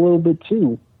steps up a little bit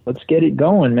too. Let's get it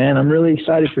going, man. I'm really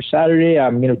excited for Saturday.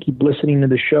 I'm going to keep listening to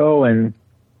the show, and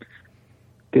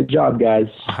good job, guys.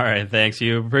 All right, thanks.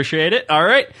 You appreciate it. All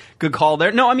right, good call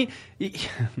there. No, it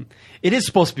is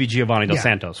supposed to be Giovanni Dos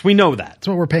Santos. We know that. That's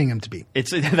what we're paying him to be.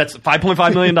 That's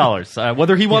 $5.5 million.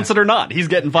 Whether he wants it or not, he's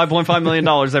getting $5.5 million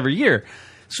every year.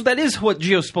 So that is what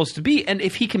Gio's supposed to be, and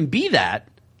if he can be that,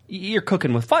 you're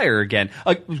cooking with fire again.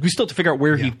 We still have to figure out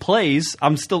where he plays.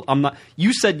 I'm not.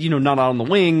 You said not on the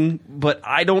wing, but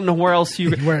I don't know where else you.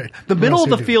 The middle of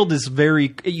the field is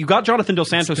very. You got Jonathan Dos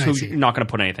Santos, who's not going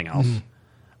to put anything else.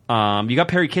 Mm-hmm. You got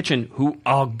Perry Kitchen, who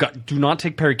do not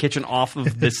take Perry Kitchen off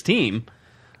of this team.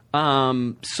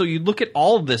 So you look at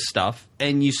all of this stuff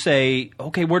and you say,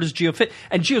 okay, where does Gio fit?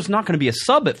 And Gio's not going to be a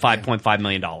sub at $5.5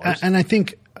 million. And I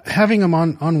think having him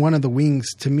on one of the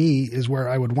wings, to me, is where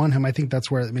I would want him. I think that's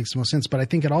where it makes the most sense. But I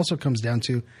think it also comes down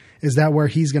to, is that where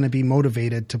he's going to be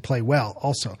motivated to play well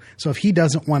also? So if he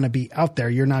doesn't want to be out there,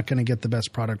 you're not going to get the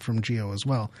best product from Gio as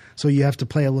well. So you have to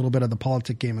play a little bit of the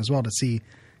politic game as well to see.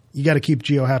 You got to keep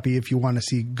Gio happy if you want to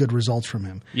see good results from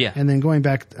him. Yeah. And then going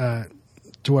back to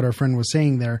what our friend was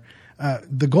saying there,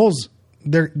 the goals,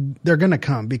 they're going to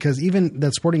come, because even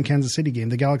that Sporting Kansas City game,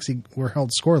 the Galaxy were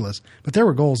held scoreless, but there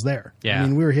were goals there. Yeah.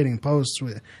 We were hitting posts.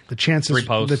 The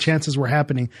chances were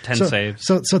happening. 10 saves.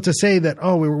 So to say that,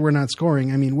 we're not scoring,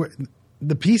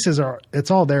 the pieces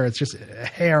it's all there. It's just a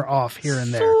hair off here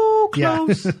and there. So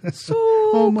close. Yeah.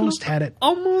 So Almost close. had it.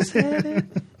 Almost had it.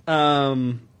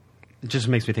 It just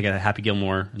makes me think of Happy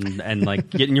Gilmore and like,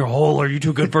 get in your hole. Are you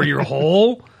too good for your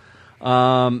hole?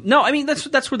 No,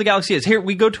 that's where the Galaxy is. Here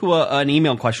we go to an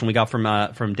email question we got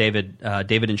from David.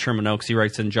 David in Sherman Oaks. He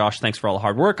writes in, Josh, thanks for all the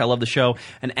hard work. I love the show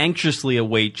and anxiously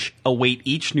await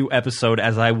each new episode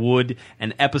as I would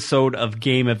an episode of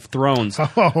Game of Thrones.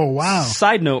 Oh, wow.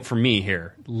 Side note for me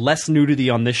here, less nudity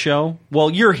on this show. Well,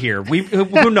 you're here.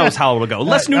 Who knows how it'll go.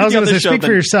 Less nudity on this show speak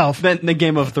for yourself. Than the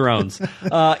Game of Thrones.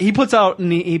 He puts out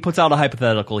a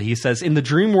hypothetical. He says, in the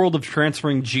dream world of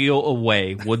transferring Gio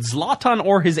away, would Zlatan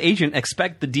or his agent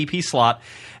expect the DP slot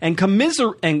and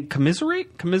commiserate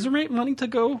money to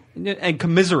go, and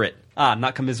commiserate,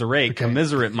 not commiserate,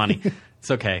 commiserate money It's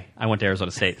okay. I went to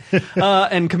Arizona State.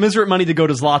 And commiserate money to go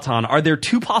to Zlatan. Are there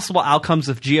two possible outcomes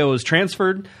if Gio is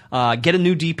transferred? Get a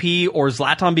new DP, or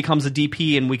Zlatan becomes a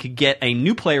DP and we could get a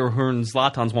new player who earns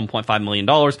Zlatan's $1.5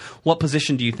 million. What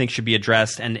position do you think should be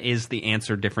addressed, and is the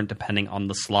answer different depending on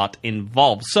the slot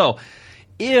involved? So,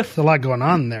 if... There's a lot going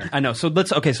on there. I know. So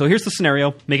so here's the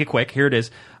scenario. Make it quick. Here it is.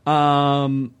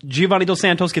 Giovanni Dos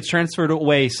Santos gets transferred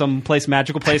away someplace,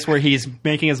 magical place where he's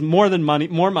making more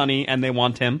money, and they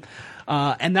want him.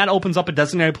 And that opens up a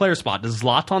designated player spot. Does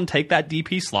Zlatan take that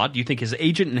DP slot? Do you think his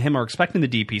agent and him are expecting the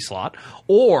DP slot?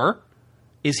 Or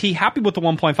is he happy with the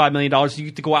 $1.5 million you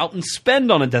get to go out and spend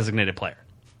on a designated player?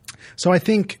 So I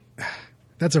think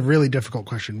that's a really difficult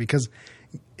question, because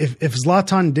if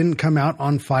Zlatan didn't come out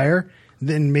on fire,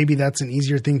 then maybe that's an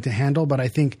easier thing to handle. But I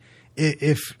think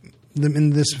if in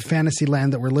this fantasy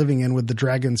land that we're living in with the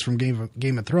dragons from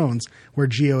Game of Thrones, where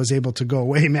Gio is able to go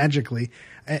away magically,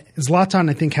 Zlatan,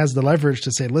 I think, has the leverage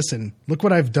to say, listen, look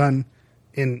what I've done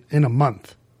in a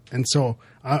month. And so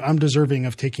I'm deserving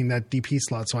of taking that DP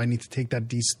slot, so I need to take that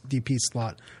DP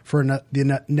slot for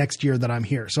the next year that I'm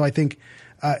here. So I think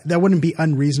that wouldn't be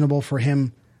unreasonable for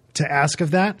him to ask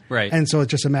of that. Right. And so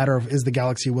it's just a matter of, is the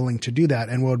Galaxy willing to do that,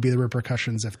 and what would be the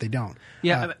repercussions if they don't?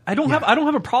 Yeah, I don't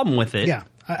have a problem with it. Yeah.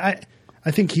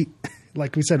 I think he,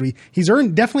 like we said, he's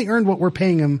definitely earned what we're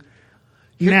paying him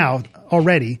now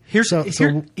already. Here's would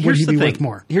he be worth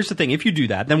more? Here's the thing. If you do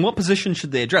that, then what position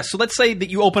should they address? So let's say that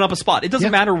you open up a spot. It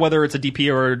doesn't matter whether it's a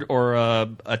DP or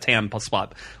a TAM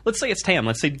spot. Let's say it's TAM.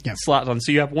 Let's say Zlatan.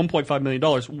 So you have $1.5 million.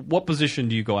 What position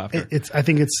do you go after? I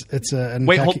think it's a...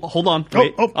 Wait, hold on.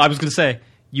 Wait. I was going to say...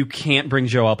 You can't bring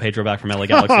Joao Pedro back from LA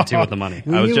Galaxy 2 with the money.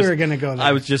 We knew we were going to go there.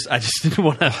 I just didn't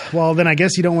want to. Well, then I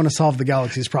guess you don't want to solve the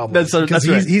Galaxy's problem. That's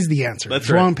right. He's the answer. That's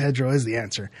Joao right. Pedro is the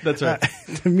answer. That's right.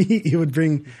 To me, he would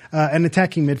bring an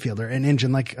attacking midfielder, an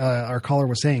engine, like our caller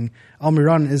was saying.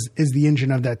 Almiron is the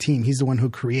engine of that team. He's the one who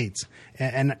creates.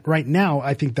 And right now,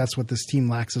 I think that's what this team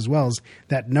lacks as well, is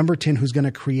that number 10 who's going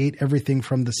to create everything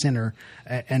from the center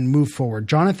and move forward.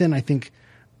 Jonathan, I think,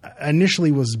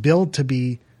 initially was billed to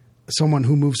be someone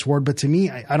who moves forward, but to me,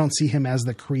 I don't see him as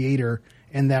the creator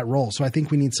in that role. So I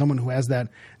think we need someone who has that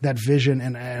vision.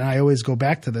 And I always go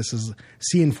back to this: is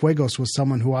Cienfuegos was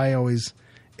someone who I always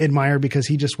admire, because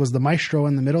he just was the maestro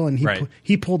in the middle, and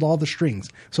he pulled all the strings.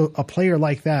 So a player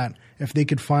like that, if they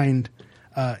could find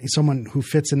someone who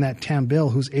fits in that TAM bill,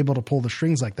 who's able to pull the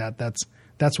strings like that,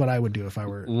 that's what I would do if I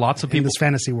were lots of people in this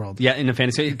fantasy world. Yeah, in the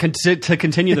fantasy to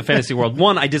continue the fantasy world.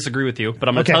 One, I disagree with you, but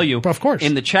I'm going to tell you, of course,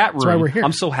 in the chat room. That's why we're here.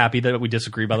 I'm so happy that we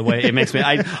disagree. By the way, it makes me.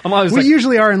 I'm always. We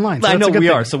usually are in line. So I know we thing.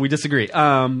 are, so we disagree.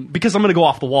 Because I'm going to go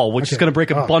off the wall, which is going to break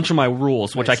a bunch of my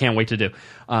rules, which I can't wait to do.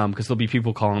 Because there'll be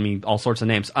people calling me all sorts of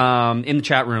names. In the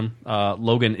chat room,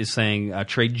 Logan is saying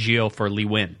trade Gio for Lee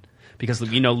Win. Because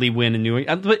Lee Win and New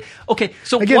England. But okay,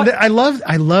 so again, I love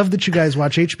that you guys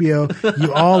watch HBO.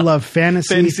 You all love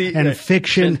fantasy and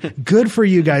fiction. Good for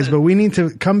you guys, but we need to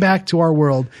come back to our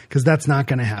world, because that's not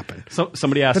going to happen. So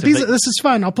somebody asked, this is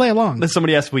fun. I'll play along.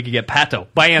 Somebody asked if we could get Pato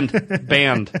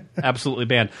banned, absolutely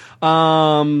banned.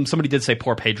 Somebody did say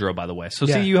poor Pedro, by the way. So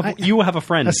see, you have a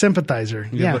friend, a sympathizer.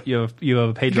 You have a Pedro.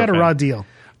 You got a raw deal.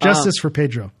 Justice for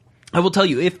Pedro. I will tell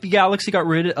you, if the Galaxy got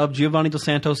rid of Giovanni Dos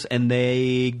Santos and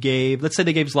let's say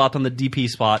they gave Zlatan the DP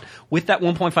spot, with that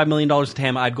 $1.5 million to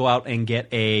TAM, I'd go out and get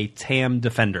a TAM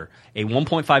defender, a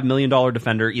 $1.5 million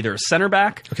defender, either a center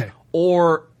back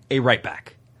or a right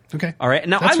back. Okay. All right.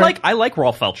 Now, I like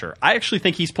Rolf Felcher. I actually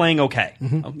think he's playing okay.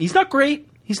 Mm-hmm. He's not great.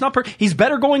 He's not. He's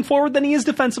better going forward than he is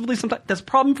defensively. Sometimes that's a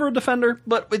problem for a defender,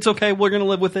 but it's okay. We're going to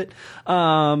live with it.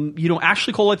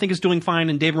 Ashley Cole, I think, is doing fine,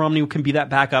 and Dave Romney can be that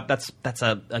backup.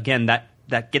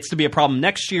 That gets to be a problem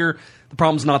next year. The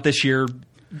problem's not this year.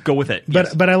 Go with it.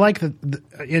 But I like that,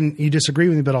 and you disagree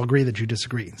with me, but I'll agree that you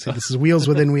disagree. So this is wheels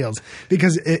within wheels.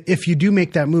 Because if you do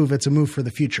make that move, it's a move for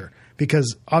the future.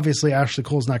 Because obviously Ashley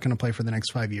Cole's not going to play for the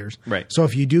next 5 years. Right. So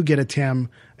if you do get a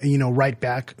TAM, right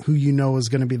back, who is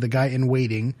going to be the guy in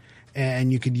waiting,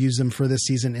 and you could use them for this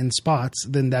season in spots,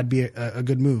 then that'd be a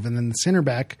good move. And then the center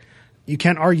back, you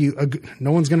can't argue.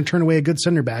 No one's going to turn away a good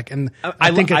center back. And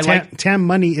I think TAM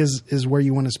money is where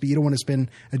you want to spend. You don't want to spend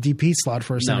a DP slot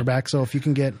for a center back. So if you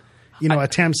can get, a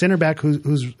TAM center back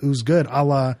who's good, a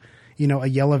la, a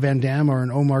Yella Van Dam or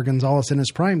an Omar Gonzalez in his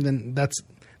prime, then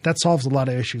that solves a lot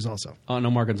of issues also. Oh, and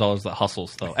Omar Gonzalez that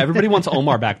hustles, though. Everybody wants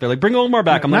Omar back. They're like, bring Omar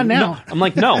back. I'm Not like, now. No. I'm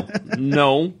like,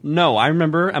 no. I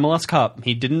remember MLS Cup.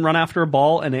 He didn't run after a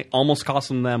ball, and it almost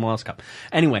cost him the MLS Cup.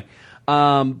 Anyway,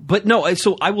 but no,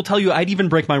 so I will tell you, I'd even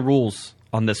break my rules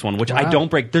on this one, which I don't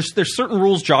break. There's certain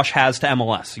rules Josh has to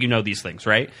MLS. You know these things,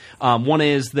 right? One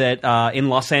is that in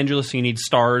Los Angeles you need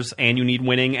stars and you need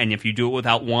winning, and if you do it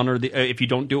without one or if you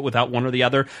don't do it without one or the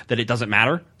other, that it doesn't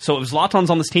matter. So if Zlatan's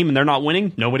on this team and they're not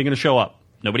winning, nobody going to show up.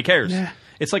 Nobody cares. Yeah.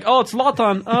 It's like, oh, it's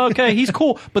Zlatan. Okay, he's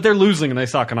cool, but they're losing and they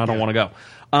suck, and I don't want to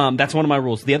go. That's one of my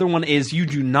rules. The other one is you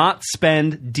do not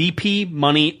spend DP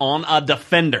money on a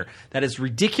defender. That is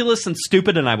ridiculous and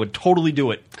stupid, and I would totally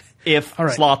do it if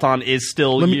Zlatan is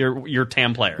still your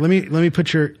TAM player. Let me put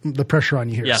the pressure on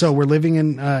you here. Yes. So we're living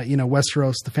in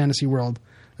Westeros, the fantasy world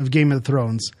of Game of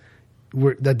Thrones.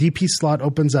 The DP slot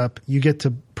opens up. You get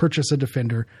to purchase a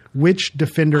defender. Which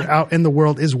defender out in the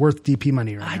world is worth DP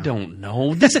money right now? I don't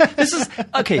know. This is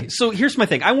okay. So here's my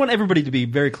thing. I want everybody to be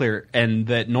very clear, and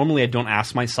that normally I don't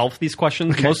ask myself these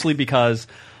questions, mostly because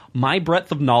my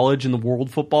breadth of knowledge in the world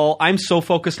of football, I'm so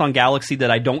focused on Galaxy that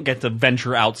I don't get to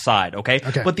venture outside, okay?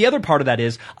 But the other part of that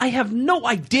is I have no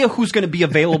idea who's going to be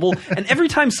available, and every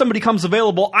time somebody comes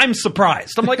available, I'm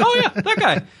surprised. I'm like, oh yeah, that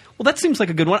guy. Well, that seems like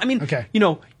a good one. I mean,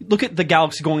 look at the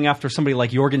Galaxy going after somebody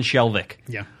like Jorgen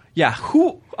Skjelvik. Yeah,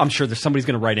 who? I'm sure there's somebody's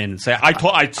going to write in and say, I've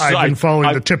been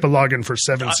following the Tippelagen for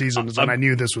 7 seasons, and I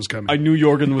knew this was coming. I knew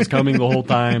Jorgen was coming the whole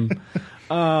time.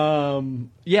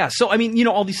 So I mean,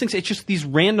 all these things, it's just these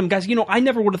random guys. I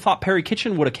never would have thought Perry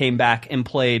Kitchen would have came back and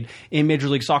played in Major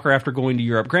League Soccer after going to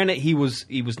Europe. Granted, he was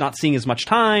not seeing as much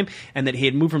time, and that he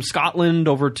had moved from Scotland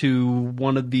over to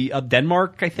one of the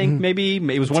Denmark, I think. Maybe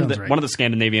it was one of the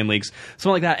Scandinavian leagues,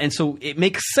 something like that. And so it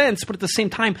makes sense, but at the same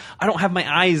time, I don't have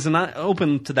my eyes and not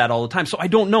open to that all the time, so I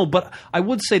don't know. But I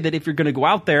would say that if you're going to go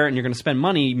out there and you're going to spend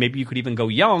money, maybe you could even go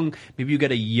young. Maybe you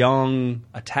get a young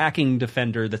attacking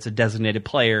defender that's a designated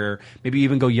player. Maybe you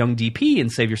even go young DP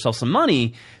and save yourself some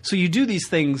money. So you do these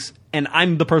things, and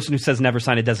I'm the person who says never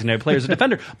sign a designated player as a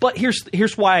defender. But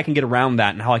here's why I can get around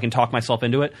that and how I can talk myself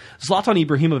into it. Zlatan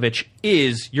Ibrahimovic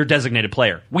is your designated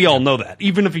player. We all know that.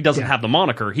 Even if he doesn't have the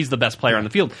moniker, he's the best player on the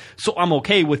field. So I'm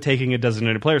okay with taking a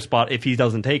designated player spot if he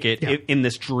doesn't take it in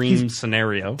this dream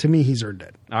scenario. To me, he's earned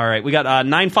it. All right, we got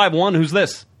 951. Who's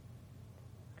this?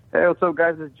 Hey, what's up,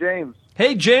 guys? It's James.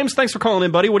 Hey, James. Thanks for calling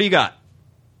in, buddy. What do you got?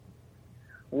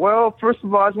 Well, first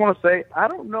of all, I just want to say I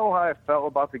don't know how I felt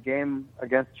about the game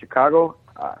against Chicago.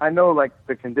 I know,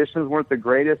 the conditions weren't the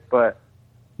greatest, but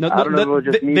I don't know if it was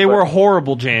just me. They were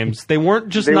horrible, James. They weren't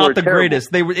just not the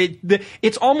greatest. They were.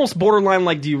 It's almost borderline.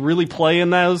 Do you really play in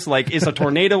those? Is a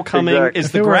tornado coming? Exactly.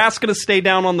 Is the grass going to stay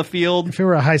down on the field? If it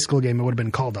were a high school game, it would have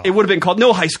been called off. It would have been called.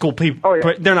 No high school people.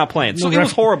 They're not playing. So it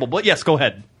was horrible. But yes, go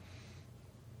ahead.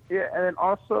 Yeah, and then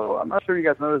also, I'm not sure if you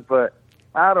guys know this, but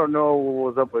I don't know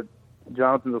what was up with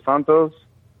Jonathan Dos Santos,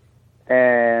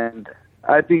 and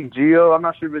I think Gio, I'm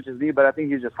not sure if it's just me, but I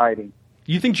think he's just hiding.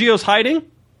 You think Gio's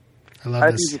hiding?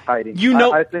 I think he's hiding.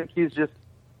 I think he's just...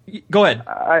 Go ahead.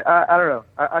 I don't know.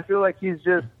 I feel like he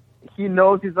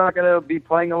knows he's not going to be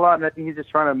playing a lot, and I think he's just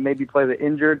trying to maybe play the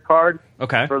injured card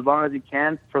for as long as he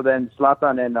can, for then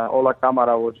Zlatan and Ola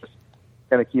Kamara will just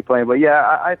going to keep playing. But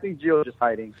yeah, I think Gio's just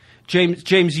hiding.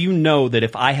 James, you know that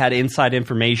if I had inside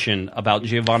information about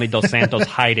Giovanni Dos Santos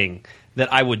hiding,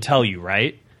 that I would tell you,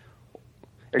 right?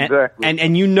 Exactly.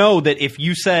 And you know that if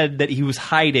you said that he was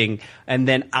hiding and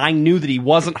then I knew that he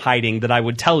wasn't hiding, that I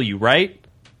would tell you, right?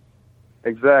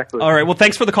 Exactly. All right. Well,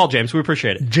 thanks for the call, James. We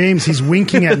appreciate it. James, he's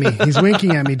winking at me. He's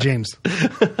winking at me, James.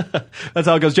 That's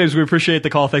how it goes. James, we appreciate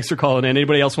the call. Thanks for calling in.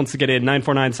 Anybody else wants to get in?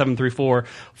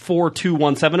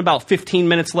 949-734-4217. About 15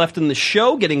 minutes left in the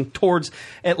show, getting towards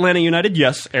Atlanta United.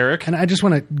 Yes, Eric. And I just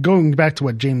want to, going back to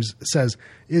what James says,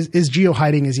 is Gio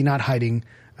hiding? Is he not hiding?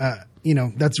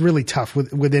 That's really tough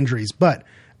with injuries. But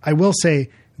I will say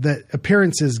that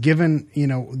appearances, given,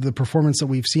 the performance that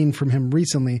we've seen from him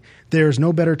recently, there's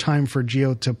no better time for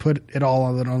Gio to put it all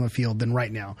on the field than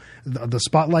right now. The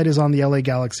spotlight is on the LA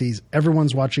Galaxies.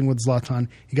 Everyone's watching with Zlatan.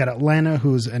 You got Atlanta,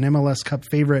 who's an MLS Cup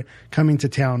favorite, coming to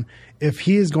town. If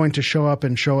he is going to show up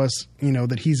and show us,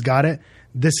 that he's got it,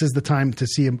 this is the time to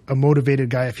see a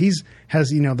motivated guy. If he's has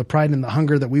the pride and the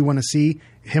hunger that we want to see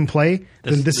him play,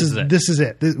 then this is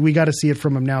it. We got to see it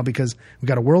from him now, because we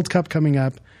got a World Cup coming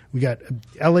up. We got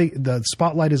LA. The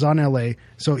spotlight is on LA,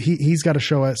 so he's got to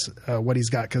show us what he's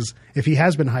got. Because if he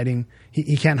has been hiding,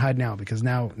 he can't hide now, because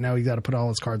now he's got to put all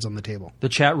his cards on the table. The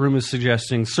chat room is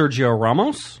suggesting Sergio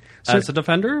Ramos as a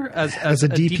defender, as a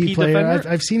DP player. Defender?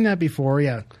 I've seen that before.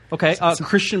 Yeah. Okay.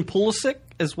 Christian Pulisic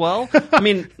as well. I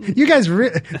mean, you guys,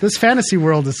 this fantasy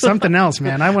world is something else,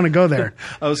 man. I want to go there.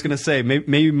 I was going to say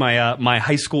maybe my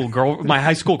high school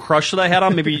crush that I had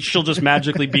on, maybe she'll just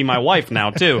magically be my wife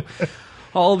now too.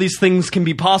 all these things can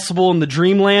be possible in the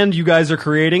dreamland you guys are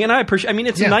creating, and I appreciate. I mean,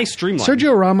 it's a nice dreamland.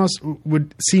 Sergio Ramos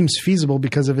seems feasible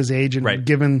because of his age and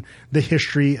given the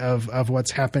history of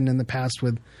what's happened in the past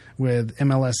with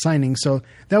MLS signing. So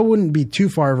that wouldn't be too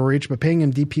far of a reach, but paying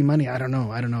him DP money, I don't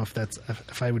know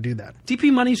if I would do that.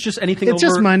 DP money is just anything it's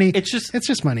over. Just money. It's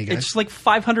just money, guys. It's just like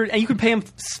 $500, and you can pay him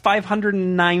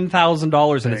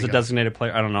 $509,000, and it's a designated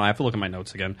player. I don't know. I have to look at my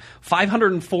notes again.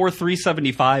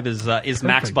 $504,375 is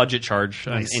max budget charge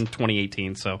in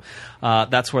 2018. So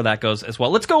that's where that goes as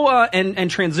well. Let's go and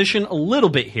transition a little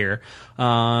bit here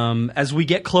as we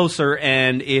get closer.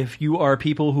 And if you are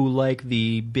people who like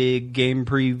the big game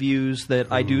previews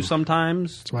that I do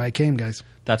sometimes, that's why I came, guys.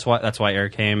 That's why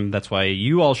Eric came. That's why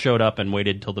you all showed up and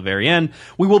waited till the very end.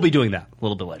 We will be doing that a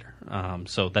little bit later.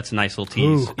 So that's a nice little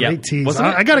tease. Ooh, great tease.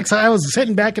 I got excited. I was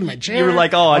sitting back in my chair. You were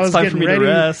like, oh, it's time for me to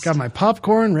rest. Got my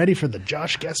popcorn ready for the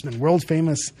Josh Guessman world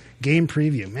famous game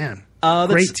preview. Man,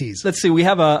 great tease. Let's see. We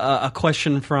have a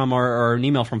question from or an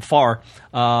email from Far.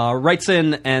 Writes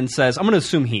in and says, I'm going to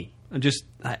assume he.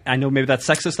 I know maybe that's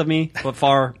sexist of me, but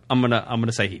Far, I'm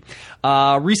gonna say he.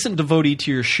 Recent devotee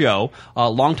to your show,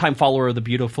 longtime follower of the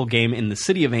beautiful game in the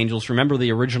City of Angels. Remember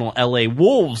the original LA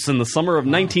Wolves in the summer of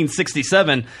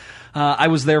 1967. I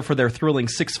was there for their thrilling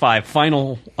 6-5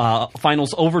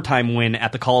 finals overtime win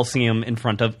at the Coliseum in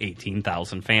front of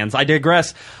 18,000 fans. I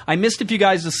digress. I missed if you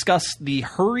guys discussed the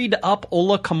hurried-up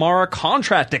Ola Kamara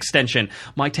contract extension.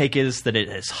 My take is that it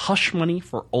is hush money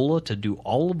for Ola to do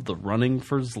all of the running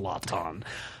for Zlatan.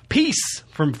 Peace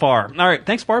from Far. All right,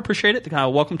 thanks, Far. Appreciate it.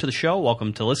 Welcome to the show.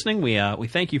 Welcome to listening. We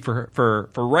thank you for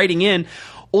writing in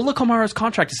Ola Kamara's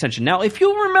contract extension. Now, if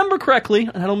you remember correctly,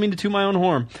 and I don't mean to toot my own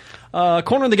horn,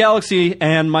 Corner of the Galaxy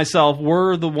and myself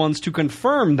were the ones to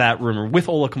confirm that rumor with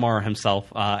Ola Kamara himself,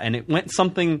 and it went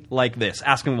something like this: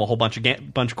 asking him a whole bunch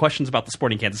of questions about the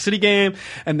Sporting Kansas City game,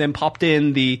 and then popped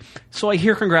in so I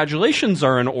hear congratulations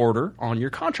are in order on your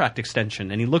contract extension.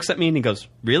 And he looks at me and he goes,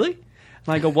 really?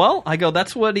 And I go,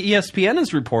 that's what ESPN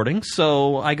is reporting.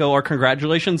 So I go, are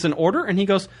congratulations in order? And he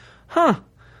goes,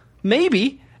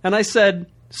 maybe. And I said,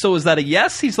 so is that a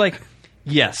yes? He's like,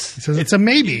 yes. He says it's a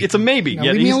maybe. It's a maybe.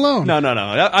 Now leave me alone. No.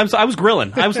 I was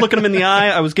grilling. I was looking him in the eye.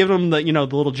 I was giving him the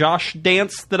little Josh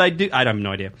dance that I do. I have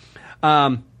no idea.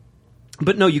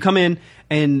 But no, you come in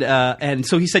and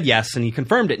so he said yes, and he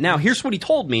confirmed it. Now, here's what he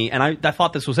told me, and I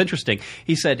thought this was interesting.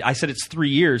 I said it's 3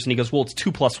 years, and he goes, well, it's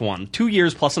 2 + 1. 2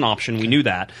 years plus an option. We knew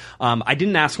that. I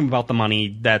didn't ask him about the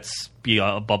money. That's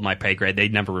above my pay grade. They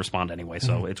never respond anyway,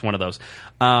 so it's one of those.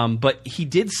 But he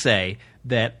did say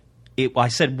that I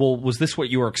said, well, was this what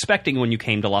you were expecting when you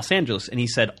came to Los Angeles? And he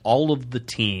said all of the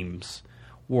teams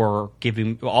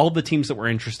that were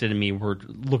interested in me were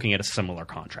looking at a similar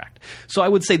contract. So I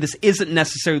would say this isn't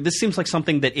necessary. This seems like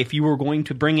something that if you were going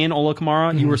to bring in Ola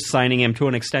Kamara, you were signing him to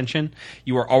an extension.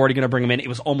 You were already going to bring him in. It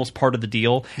was almost part of the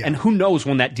deal. Yeah. And who knows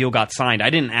when that deal got signed? I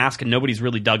didn't ask, and nobody's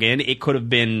really dug in. It could have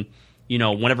been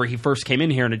whenever he first came in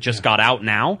here, and it just got out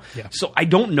now. Yeah. So I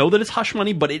don't know that it's hush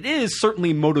money, but it is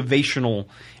certainly motivational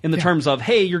in the terms of,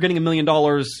 hey, you're getting $1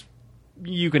 million.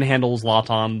 You can handle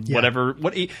Zlatan, whatever.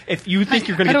 If you think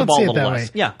you're going to get the ball a little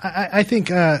less. Yeah. I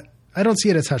think I don't see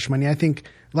it as hush money. I think,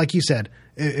 like you said,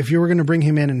 if you were going to bring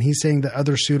him in and he's saying that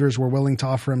other suitors were willing to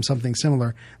offer him something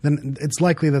similar, then it's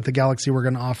likely that the Galaxy were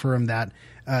going to offer him that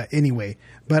anyway.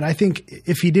 But I think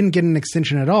if he didn't get an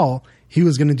extension at all, he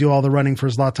was going to do all the running for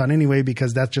Zlatan anyway,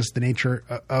 because that's just the nature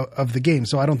of the game.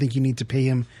 So I don't think you need to pay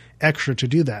him extra to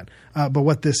do that. But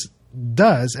what this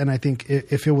does, and I think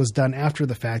if it was done after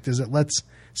the fact, is it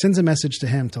sends a message to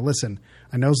him to listen.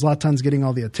 I know Zlatan's getting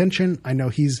all the attention. I know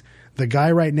he's the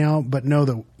guy right now, but know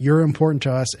that you're important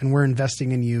to us and we're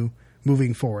investing in you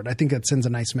moving forward. I think that sends a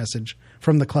nice message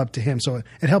from the club to him. So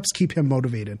it helps keep him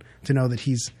motivated to know that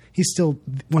he's still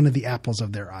one of the apples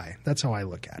of their eye. That's how I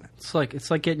look at it. It's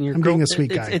like getting your. I'm being a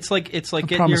sweet guy. It's like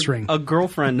getting a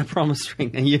girlfriend a promise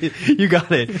ring, and you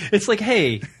got it. It's like,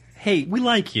 hey, we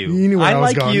like you. You knew where I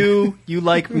was like going. you. You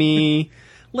like me.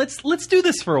 Let's do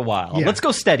this for a while. Yeah. Let's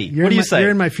go steady. What do you say? You're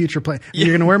in my future plan. Yeah.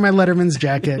 You're going to wear my Letterman's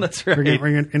jacket. That's right.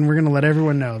 We're going to let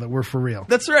everyone know that we're for real.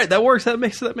 That's right. That works. That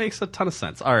makes a ton of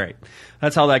sense. All right.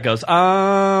 That's how that goes.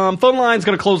 Phone line's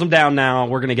going to close them down now.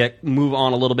 We're going to move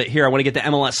on a little bit here. I want to get the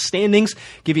MLS standings,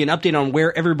 give you an update on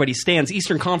where everybody stands.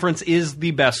 Eastern Conference is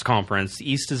the best conference.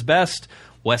 East is best.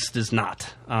 West is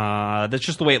not. That's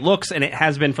just the way it looks, and it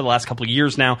has been for the last couple of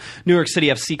years now. New York City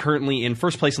FC currently in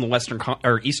first place in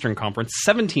the Eastern Conference,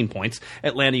 17 points.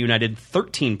 Atlanta United,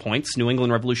 13 points. New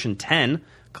England Revolution, 10.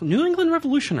 New England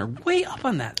Revolution are way up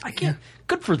on that.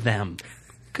 Good for them.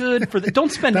 Good for them.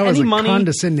 Don't spend that any was money.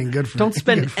 Condescending. Good for Don't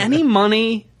spend good for any them.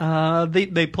 money.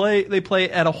 They play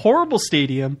at a horrible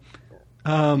stadium.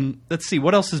 Let's see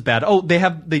what else is bad. Oh,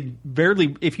 they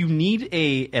barely. If you need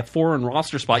a foreign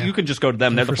roster spot, you can just go to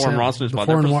them. They're the foreign roster spot.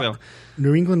 They're for sale.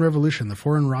 New England Revolution, the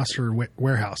foreign roster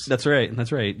warehouse. That's right.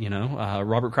 You know,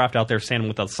 Robert Kraft out there standing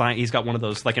with a sign. He's got one of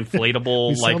those like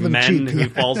inflatable like men cheap. who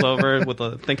falls over with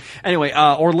a thing. Anyway,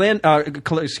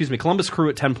 Columbus Crew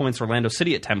at 10 points, Orlando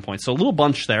City at 10 points. So a little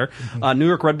bunch there. New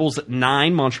York Red Bulls at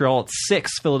 9, Montreal at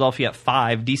 6, Philadelphia at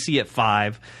 5, DC at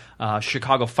 5.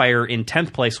 Chicago Fire in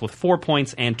 10th place with 4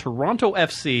 points, and Toronto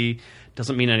FC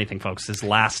doesn't mean anything, folks, is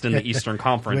last in the Eastern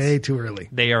Conference. Way too early.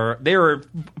 They are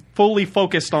fully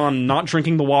focused on not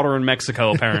drinking the water in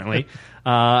Mexico, apparently,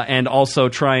 and also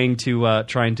trying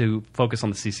to focus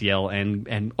on the CCL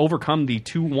and overcome the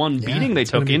 2-1 beating they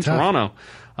took in Toronto.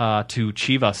 To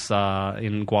Chivas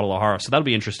in Guadalajara. So that'll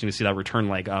be interesting to see that return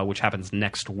leg, which happens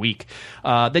next week.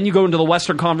 Then you go into the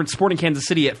Western Conference, Sporting Kansas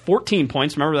City at 14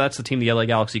 points. Remember, that's the team the LA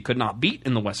Galaxy could not beat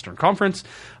in the Western Conference.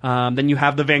 Then you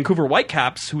have the Vancouver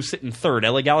Whitecaps, who sit in third.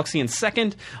 LA Galaxy in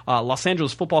second. Los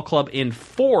Angeles Football Club in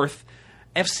fourth.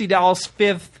 FC Dallas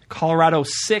fifth. Colorado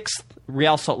sixth.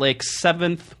 Real Salt Lake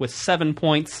seventh with 7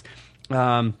 points.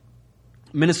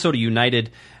 Minnesota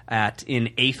United in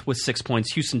 8th with 6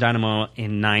 points. Houston Dynamo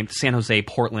in 9th. San Jose,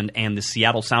 Portland, and the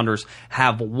Seattle Sounders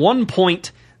have 1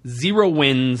 point, 0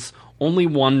 wins, only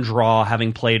 1 draw,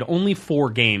 having played only 4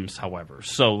 games, however.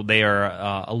 So they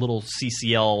are a little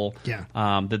CCL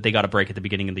that they got a break at the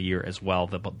beginning of the year as well,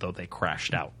 though they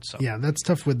crashed out. So yeah, that's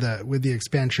tough with the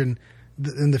expansion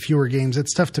and the fewer games.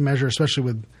 It's tough to measure, especially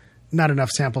with not enough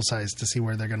sample size to see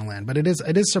where they're going to land. But it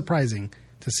is surprising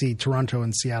to see Toronto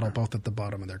and Seattle both at the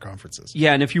bottom of their conferences.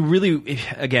 Yeah, and if you really,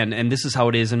 again, and this is how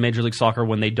it is in Major League Soccer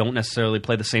when they don't necessarily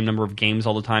play the same number of games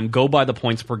all the time, go by the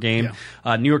points per game.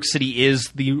 Yeah. New York City is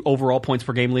the overall points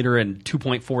per game leader at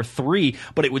 2.43,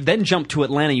 but it would then jump to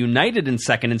Atlanta United in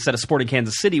second instead of Sporting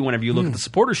Kansas City. Whenever you look at the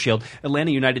Supporters' Shield, Atlanta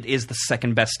United is the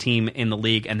second best team in the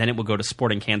league, and then it would go to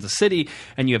Sporting Kansas City,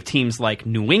 and you have teams like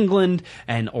New England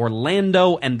and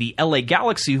Orlando and the LA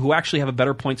Galaxy, who actually have a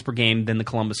better points per game than the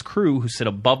Columbus Crew, who sit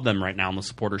above them right now in the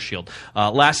Supporters' Shield.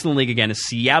 Last in the league, again, is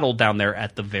Seattle down there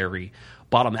at the very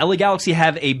bottom. LA Galaxy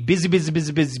have a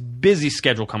busy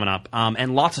schedule coming up,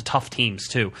 and lots of tough teams,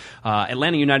 too.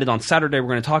 Atlanta United on Saturday, we're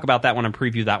going to talk about that one and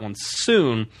preview that one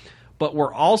soon, but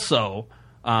we're also...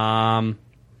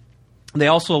 They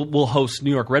also will host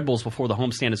New York Red Bulls before the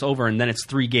homestand is over, and then it's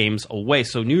 3 games away.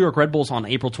 So New York Red Bulls on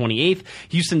April 28th,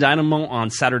 Houston Dynamo on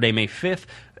Saturday, May 5th,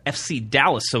 FC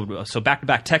Dallas, so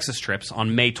back-to-back Texas trips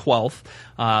on May 12th,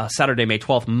 Saturday, May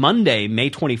 12th. Monday, May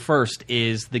 21st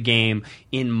is the game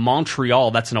in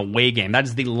Montreal. That's an away game. That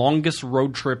is the longest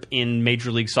road trip in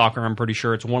Major League Soccer, I'm pretty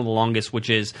sure. It's one of the longest, which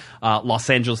is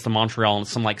Los Angeles to Montreal, and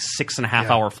some like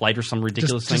 6.5-hour flight or some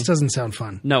ridiculous thing. Just doesn't sound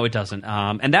fun. No, it doesn't.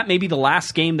 And that may be the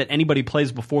last game that anybody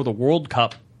plays before the World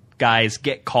Cup guys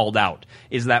get called out,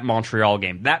 is that Montreal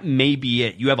game. That may be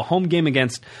it. You have a home game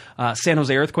against San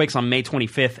Jose Earthquakes on May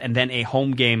 25th, and then a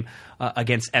home game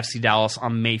against FC Dallas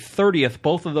on May 30th.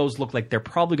 Both of those look like they're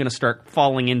probably going to start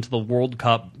falling into the World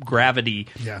Cup gravity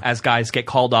as guys get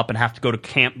called up and have to go to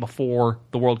camp before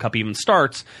the World Cup even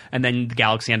starts, and then the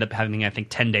Galaxy end up having, I think,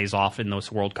 10 days off in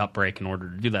those World Cup break in order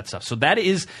to do that stuff. So that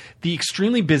is the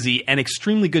extremely busy and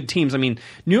extremely good teams. I mean,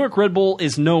 New York Red Bull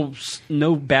is no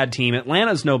bad team.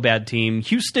 Atlanta's no bad team.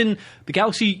 Houston, the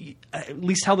Galaxy, at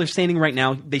least how they're standing right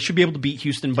now, they should be able to beat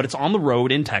Houston, but it's on the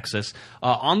road in Texas,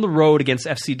 on the road against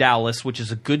FC Dallas, which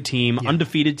is a good team,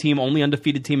 undefeated team, only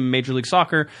undefeated team in Major League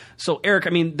Soccer. So, Eric, I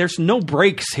mean, there's no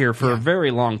breaks here for a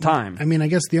very long time. I mean, I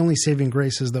guess the only saving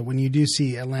grace is that when you do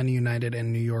see Atlanta United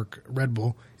and New York Red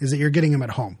Bull, is that you're getting them at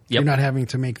home. Yep. You're not having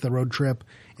to make the road trip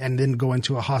and then go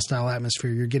into a hostile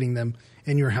atmosphere. You're getting them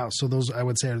in your house. So those, I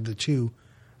would say, are the two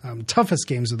toughest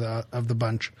games of the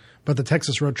bunch, but the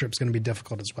Texas road trip is going to be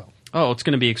difficult as well. Oh, it's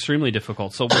going to be extremely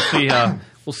difficult. So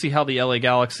we'll see how the LA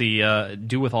Galaxy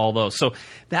do with all those. So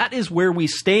that is where we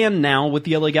stand now with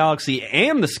the LA Galaxy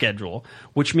and the schedule,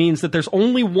 which means that there's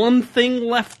only one thing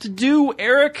left to do.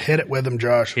 Eric, hit it with them,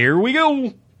 Josh. Here we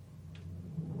go.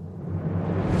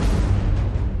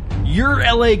 Your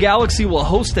LA Galaxy will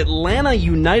host Atlanta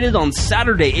United on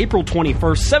Saturday, April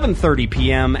 21st, 7:30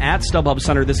 p.m. at StubHub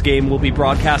Center. This game will be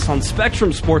broadcast on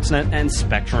Spectrum Sportsnet and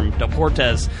Spectrum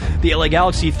Deportes. The LA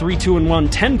Galaxy 3-2-1,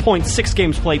 10 points, 6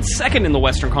 games played, second in the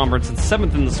Western Conference and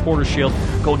 7th in the Supporters' Shield,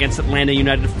 go against Atlanta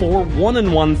United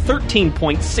 4-1-1, 13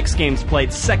 points, 6 games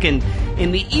played, second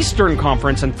in the Eastern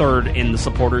Conference and third in the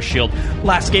Supporters' Shield.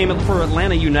 Last game for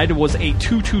Atlanta United was a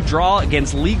 2-2 draw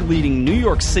against league-leading New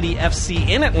York City FC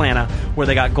in Atlanta. Atlanta, where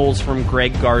they got goals from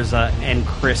Greg Garza and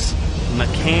Chris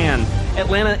McCann.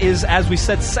 Atlanta is, as we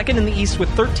said, second in the East with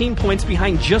 13 points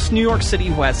behind just New York City,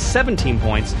 who has 17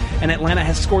 points. And Atlanta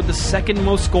has scored the second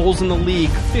most goals in the league,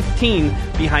 15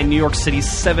 behind New York City's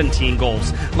 17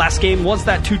 goals. Last game was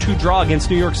that 2-2 draw against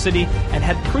New York City and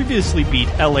had previously beat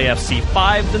LAFC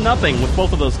 5-0, with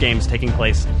both of those games taking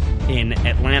place in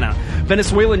Atlanta.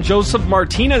 Venezuelan Joseph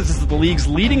Martinez is the league's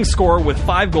leading scorer with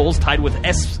 5 goals, tied with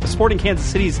Sporting Kansas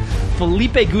City's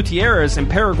Felipe Gutierrez, and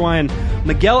Paraguayan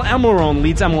Miguel Almiron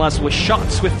leads MLS with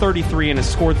shots with 33 and has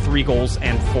scored 3 goals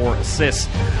and 4 assists.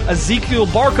 Ezequiel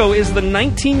Barco is the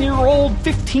 19-year-old,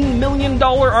 $15 million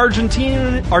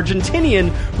Argentinian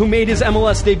who made his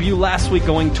MLS debut last week,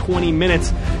 going 20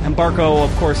 minutes. And Barco,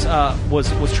 of course,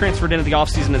 was transferred into the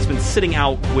offseason and has been sitting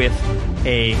out with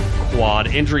a quad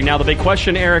injury. Now the big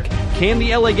question, Eric, can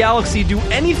the LA Galaxy do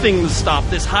anything to stop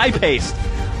this high-paced,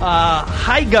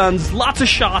 high guns, lots of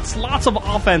shots, lots of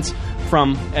offense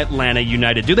from Atlanta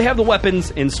United? Do they have the weapons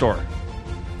in store?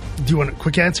 Do you want a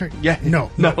quick answer? Yeah.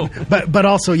 No. But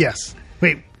also yes.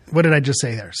 Wait, what did I just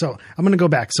say there? So I'm going to go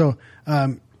back. So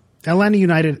Atlanta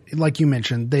United, like you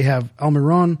mentioned, they have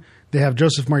Almiron, they have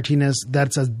Joseph Martinez.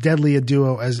 That's as deadly a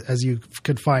duo as you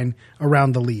could find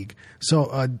around the league.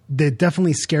 So it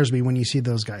definitely scares me when you see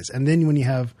those guys. And then when you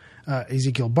have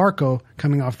Ezequiel Barco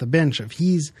coming off the bench, if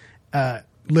he's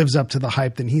lives up to the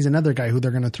hype, then he's another guy who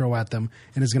they're going to throw at them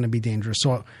and is going to be dangerous.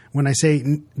 So when I say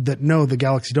that no, the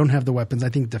Galaxy don't have the weapons, I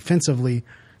think defensively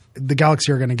the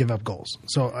Galaxy are going to give up goals.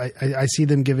 So I see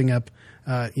them giving up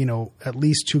at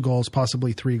least 2 goals,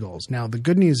 possibly 3 goals. Now, the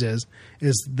good news is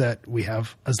that we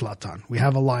have a Zlatan. We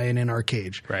have a lion in our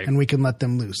cage, right, and we can let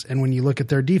them loose. And when you look at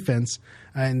their defense,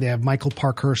 and they have Michael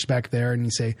Parkhurst back there, and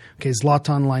you say, okay,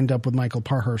 Zlatan lined up with Michael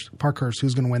Parkhurst,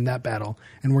 who's going to win that battle?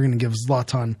 And we're going to give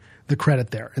Zlatan the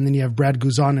credit there. And then you have Brad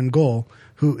Guzan in goal,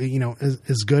 who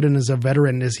is good and is a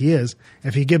veteran as he is.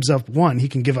 If he gives up 1, he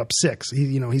can give up 6.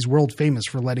 He's world famous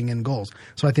for letting in goals.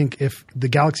 So I think if the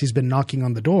Galaxy's been knocking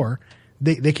on the door,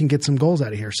 they can get some goals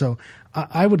out of here. So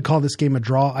I would call this game a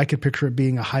draw. I could picture it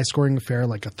being a high-scoring affair,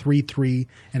 like a 3-3,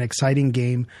 an exciting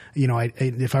game.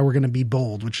 If I were going to be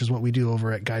bold, which is what we do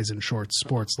over at Guys in Shorts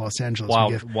Sports Los Angeles.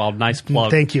 Wow, nice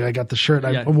plug. Thank you. I got the shirt.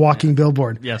 I'm a walking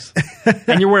billboard. Yes.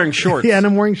 And you're wearing shorts. Yeah, and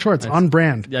I'm wearing shorts, on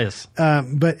brand. Yes.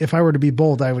 But if I were to be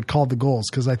bold, I would call the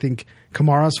goals, because I think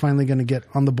Kamara's finally going to get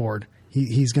on the board.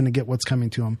 He's going to get what's coming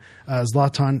to him.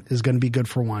 Zlatan is going to be good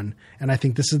for 1. And I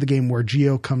think this is the game where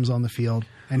Gio comes on the field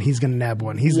and he's going to nab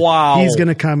 1. He's going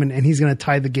to come and he's going to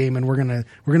tie the game, and we're going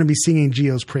to be singing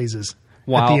Gio's praises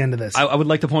at the end of this. I would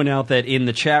like to point out that in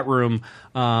the chat room,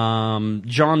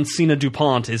 John Cena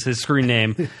DuPont is his screen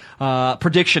name.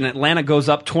 Prediction: Atlanta goes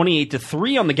up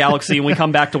 28-3 on the Galaxy, and we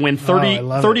come back to win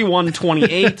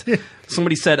 31-28.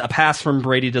 Somebody said a pass from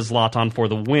Brady to Zlatan for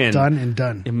the win. Done and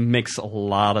done. It makes a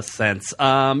lot of sense.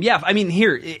 I've been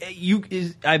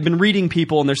reading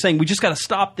people, and they're saying we just got to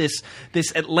stop this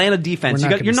Atlanta defense.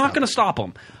 You're not going to stop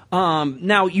them.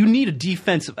 Now you need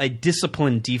a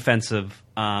disciplined defensive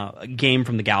game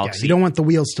from the Galaxy. Yeah, you don't want the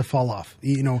wheels to fall off.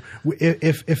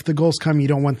 If the goals come, you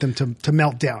don't want them to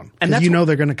melt down, because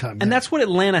they're going to come. And that's what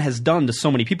Atlanta has done to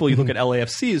so many people. You look at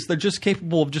LAFC, is they're just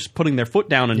capable of just putting their foot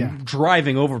down and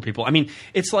driving over people. I mean,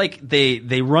 it's like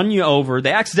they run you over.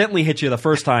 They accidentally hit you the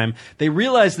first time. They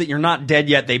realize that you're not dead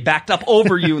yet. They backed up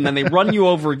over you, and then they run you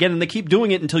over again, and they keep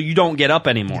doing it until you don't get up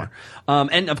anymore. Yeah.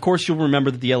 And of course, you'll remember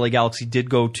that the LA Galaxy did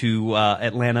go to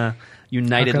Atlanta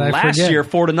United last year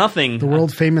 4-0. The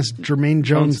world famous Jermaine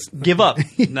Jones give up.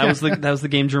 That was the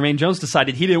game Jermaine Jones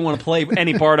decided he didn't want to play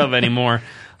any part of anymore.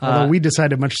 Although we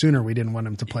decided much sooner we didn't want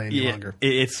him to play any longer.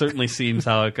 It certainly seems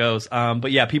how it goes.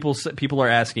 But yeah, people are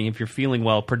asking if you're feeling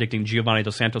well predicting Giovanni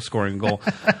Dos Santos scoring a goal.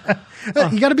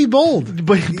 You got to be bold.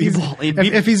 But be bold.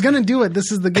 If he's going to do it,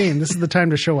 this is the game. This is the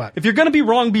time to show up. If you're going to be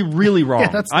wrong, be really wrong.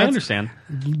 I understand.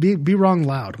 Be wrong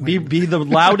loud. Be the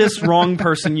loudest wrong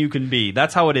person you can be.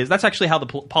 That's how it is. That's actually how the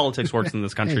politics works in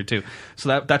this country too.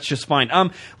 So that's just fine.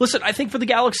 Listen, I think for the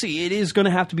Galaxy, it is going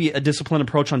to have to be a disciplined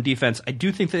approach on defense. I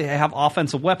do think that they have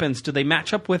offensive weapons. Do they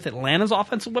match up with Atlanta's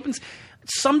offensive weapons?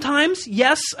 Sometimes,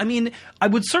 yes. I mean, I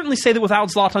would certainly say that without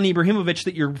Zlatan Ibrahimovic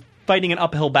that you're fighting an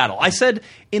uphill battle. I said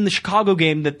in the Chicago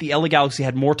game that the LA Galaxy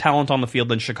had more talent on the field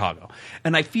than Chicago.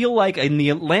 And I feel like in the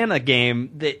Atlanta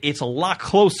game that it's a lot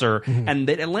closer, and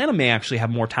that Atlanta may actually have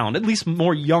more talent, at least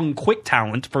more young, quick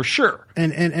talent for sure.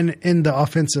 And in the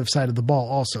offensive side of the ball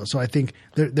also. So I think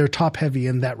they're top heavy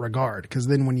in that regard, because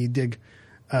then when you dig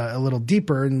a little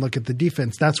deeper and look at the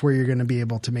defense, that's where you're going to be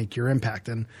able to make your impact.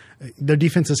 And their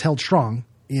defense is held strong,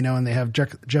 and they have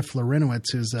Jeff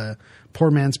Larentowicz, who's a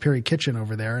poor man's Perry Kitchen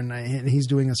over there, and he's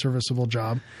doing a serviceable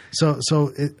job.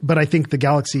 But I think the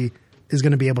Galaxy is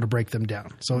going to be able to break them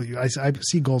down. So I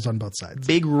see goals on both sides.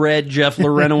 Big red Jeff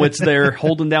Larentowicz there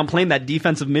holding down, playing that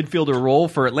defensive midfielder role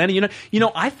for Atlanta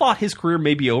United. I thought his career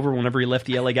may be over whenever he left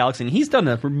the LA Galaxy, and he's done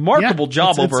a remarkable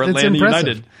job over Atlanta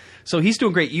United. So he's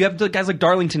doing great. You have the guys like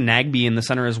Darlington Nagbe in the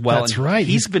center as well. That's right.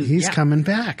 He's coming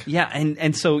back. Yeah,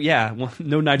 and so well,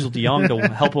 no Nigel de Jong to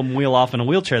help him wheel off in a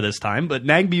wheelchair this time, but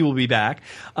Nagbe will be back.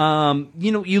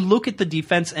 You look at the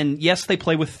defense, and yes, they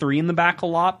play with 3 in the back a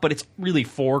lot, but it's really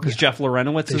 4 because Jeff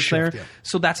Larentowicz is there. Yeah.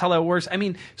 So that's how that works. I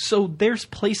mean, so there's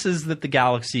places that the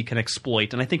Galaxy can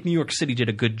exploit, and I think New York City did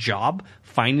a good job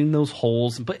finding those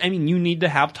holes. But I mean, you need to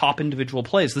have top individual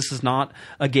plays. This is not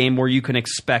a game where you can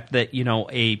expect that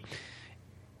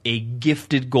a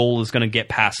gifted goal is going to get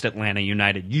past Atlanta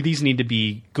United. These need to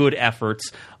be good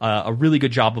efforts, a really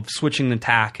good job of switching the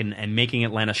attack and making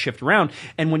Atlanta shift around.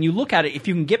 And when you look at it, if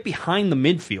you can get behind the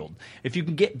midfield, if you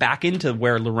can get back into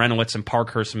where Larentowicz and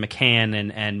Parkhurst and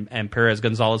McCann and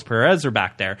Gonzalez-Perez are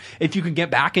back there, if you can get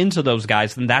back into those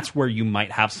guys, then that's where you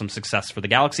might have some success for the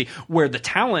Galaxy, where the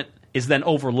talent is then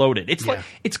overloaded. It's like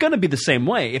it's going to be the same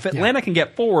way. If Atlanta can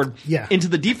get forward into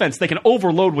the defense, they can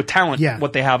overload with talent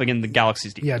what they have in the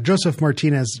Galaxy's defense. Yeah, Joseph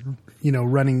Martinez,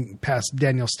 running past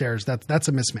Daniel Stairs, that's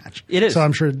a mismatch. It is. So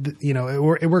I'm sure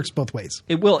it works both ways.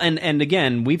 It will. And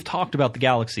again, we've talked about the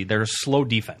Galaxy. They're a slow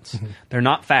defense. Mm-hmm. They're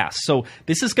not fast. So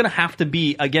this is going to have to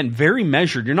be, again, very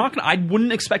measured. I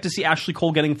wouldn't expect to see Ashley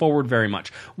Cole getting forward very much,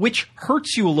 which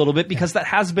hurts you a little bit because that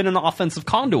has been an offensive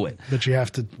conduit. But you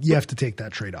have to take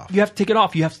that trade off. You have to take it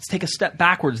off. You have to take a step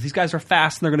backwards. These guys are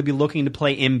fast, and they're going to be looking to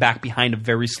play in back behind a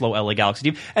very slow LA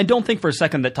Galaxy team. And don't think for a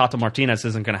second that Tata Martinez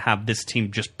isn't going to have this team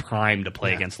just primed to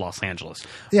play against Los Angeles.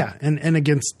 Yeah, and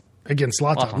against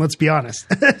Zlatan, let's be honest.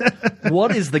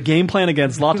 What is the game plan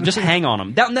against Zlatan? Just hang on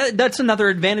him. That's another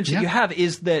advantage that you have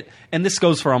is that, and this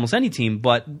goes for almost any team,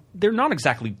 but they're not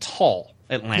exactly tall.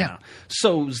 Atlanta. Yeah.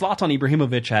 So Zlatan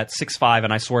Ibrahimovic at 6'5",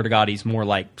 and I swear to God he's more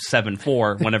like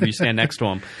 7'4" whenever you stand next to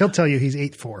him. He'll tell you he's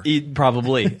 8'4".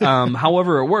 Probably.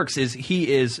 However it works is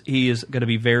he is going to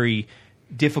be very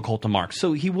difficult to mark.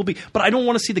 So he will be, but I don't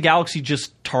want to see the Galaxy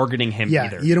just targeting him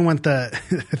either. You don't want I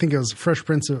think it was Fresh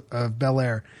Prince of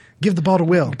Bel-Air. Give the ball to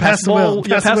Will. Pass the Will.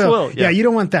 Pass the Will. Yeah, you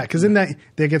don't want that because then that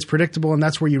gets predictable, and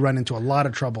that's where you run into a lot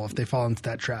of trouble if they fall into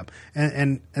that trap.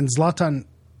 And Zlatan,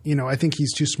 I think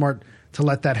he's too smart to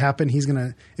let that happen. He's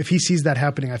gonna, if he sees that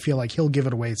happening, I feel like he'll give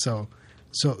it away so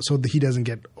that he doesn't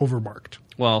get overmarked.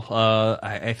 Well,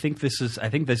 I think this is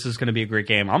going to be a great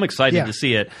game. I'm excited to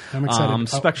see it. I'm excited.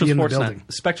 Spectrum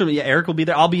Sportsnet. Spectrum. Yeah, Eric will be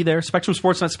there. I'll be there. Spectrum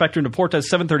Sportsnet. Spectrum Deportes.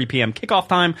 7:30 p.m. kickoff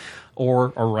time,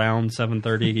 or around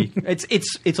 7:30.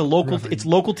 It's a local. It's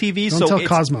local TV. Don't tell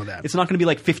Cosmo that. It's not going to be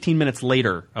like 15 minutes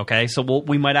later. Okay, so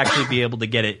we might actually be able to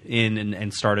get it in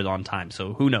and start it on time.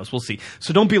 So who knows? We'll see.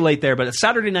 So don't be late there. But a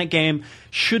Saturday night game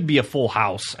should be a full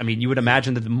house. I mean, you would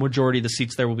imagine that the majority of the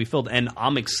seats there will be filled, and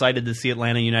I'm excited to see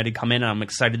Atlanta United come in. And I'm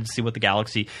excited to see what the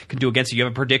Galaxy can do against you. You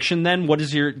have a prediction then?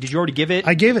 Did you already give it?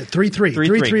 I gave it 3-3.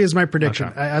 3-3 is my prediction.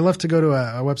 Okay. I love to go to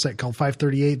a website called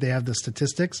 538. They have the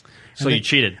statistics. So you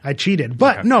cheated. I cheated.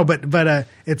 But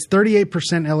it's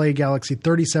 38% LA Galaxy,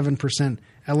 37%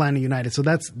 Atlanta United. So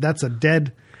that's a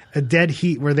dead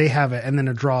heat where they have it, and then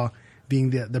a draw being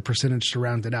the percentage to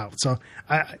round it out. So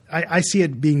I see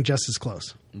it being just as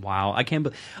close. Wow, I can't.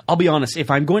 I'll be honest. If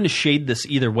I'm going to shade this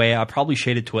either way, I'll probably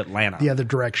shade it to Atlanta. The other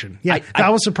direction. Yeah, I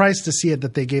was surprised to see it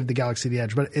that they gave the Galaxy the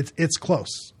edge, but it's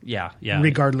close. Yeah.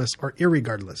 Regardless or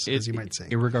irregardless, as you might say.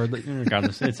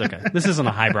 Irregardless, it's okay. This isn't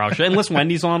a highbrow show. Unless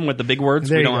Wendy's on with the big words,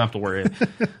 we don't have to worry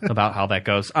about how that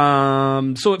goes.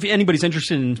 So if anybody's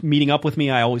interested in meeting up with me,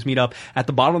 I always meet up at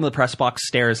the bottom of the press box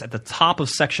stairs at the top of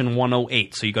section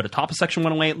 108. So you go to top of section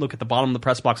 108, look at the bottom of the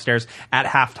press box stairs at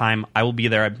halftime. I will be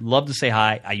there. I'd love to say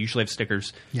hi. I usually have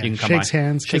stickers. Yeah, you can come shakes by.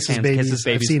 Hands, kisses babies.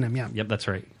 I've seen him, yeah. Yep, that's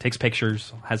right. Takes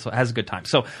pictures, has a good time.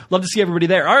 So love to see everybody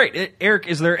there. All right, Eric,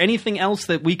 is there anything else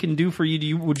that we can do for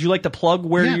you? Would you like to plug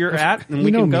where you're at? And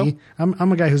we can go? Me.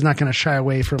 I'm a guy who's not going to shy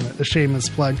away from a shameless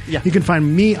plug. Yeah. You can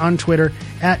find me on Twitter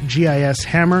at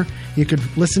GISHammer. You could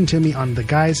listen to me on the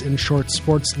Guys in Shorts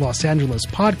Sports Los Angeles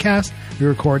podcast. We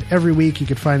record every week. You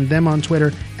could find them on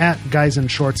Twitter at Guys in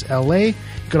Shorts LA. You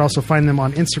could also find them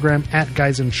on Instagram at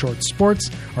Guys in Shorts Sports.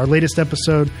 Our latest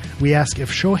episode, we ask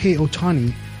if Shohei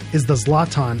Ohtani is the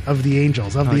Zlatan of the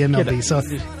Angels, of the MLB. So,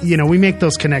 we make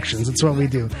those connections. It's what we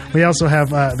do. We also have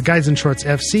the Guys in Shorts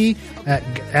FC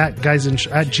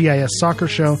at GIS Soccer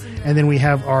Show. And then we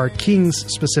have our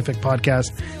Kings-specific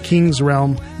podcast, Kings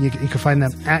Realm. You can find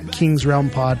them at Kings Realm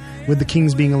Pod. with the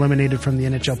Kings being eliminated from the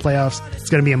NHL playoffs, it's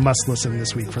going to be a must listen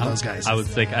this week for those guys. I would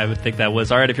think that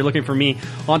was. All right, if you're looking for me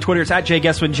on Twitter, it's at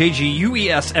JGuesman,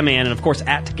 JGUESMAN, and of course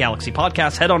at Galaxy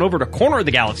Podcast. Head on over to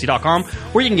cornerofthegalaxy.com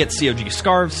where you can get COG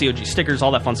scarves, COG stickers,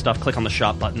 all that fun stuff. Click on the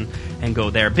shop button and go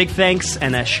there. Big thanks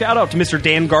and a shout out to Mr.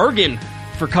 Dan Gargan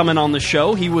for coming on the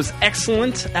show. He was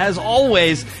excellent as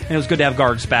always, and it was good to have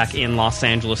Gargs back in Los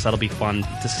Angeles. That'll be fun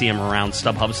to see him around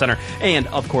StubHub Center. And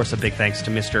of course, a big thanks to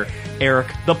Mr. Eric,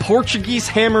 the Portuguese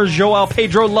Hammer, Joao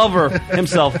Pedro lover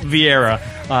himself, Vieira,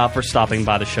 for stopping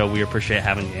by the show. We appreciate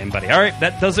having you in, buddy. All right,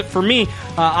 that does it for me.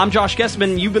 I'm Josh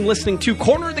Guessman. You've been listening to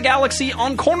Corner of the Galaxy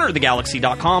on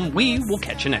cornerofthegalaxy.com. We will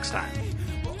catch you next time.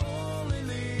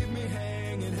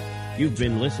 You've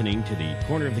been listening to the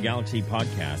Corner of the Galaxy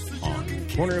podcast on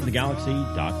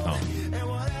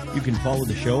cornerofthegalaxy.com. You can follow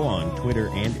the show on Twitter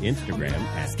and Instagram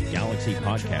at Galaxy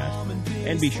Podcast,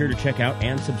 and be sure to check out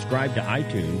and subscribe to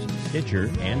iTunes, Stitcher,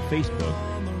 and Facebook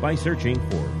by searching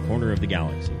for Corner of the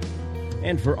Galaxy.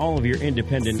 And for all of your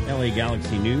independent LA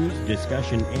Galaxy news,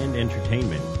 discussion, and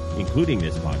entertainment, including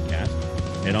this podcast,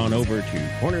 head on over to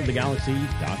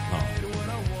cornerofthegalaxy.com.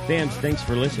 Fans, thanks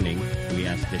for listening. We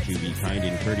ask that you be kind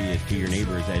and courteous to your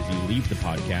neighbors as you leave the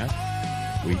podcast.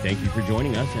 We thank you for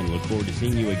joining us and look forward to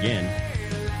seeing you again.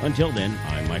 Until then,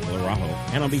 I'm Michael Araujo,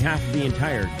 and on behalf of the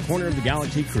entire Corner of the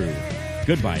Galaxy crew,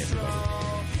 goodbye, everybody.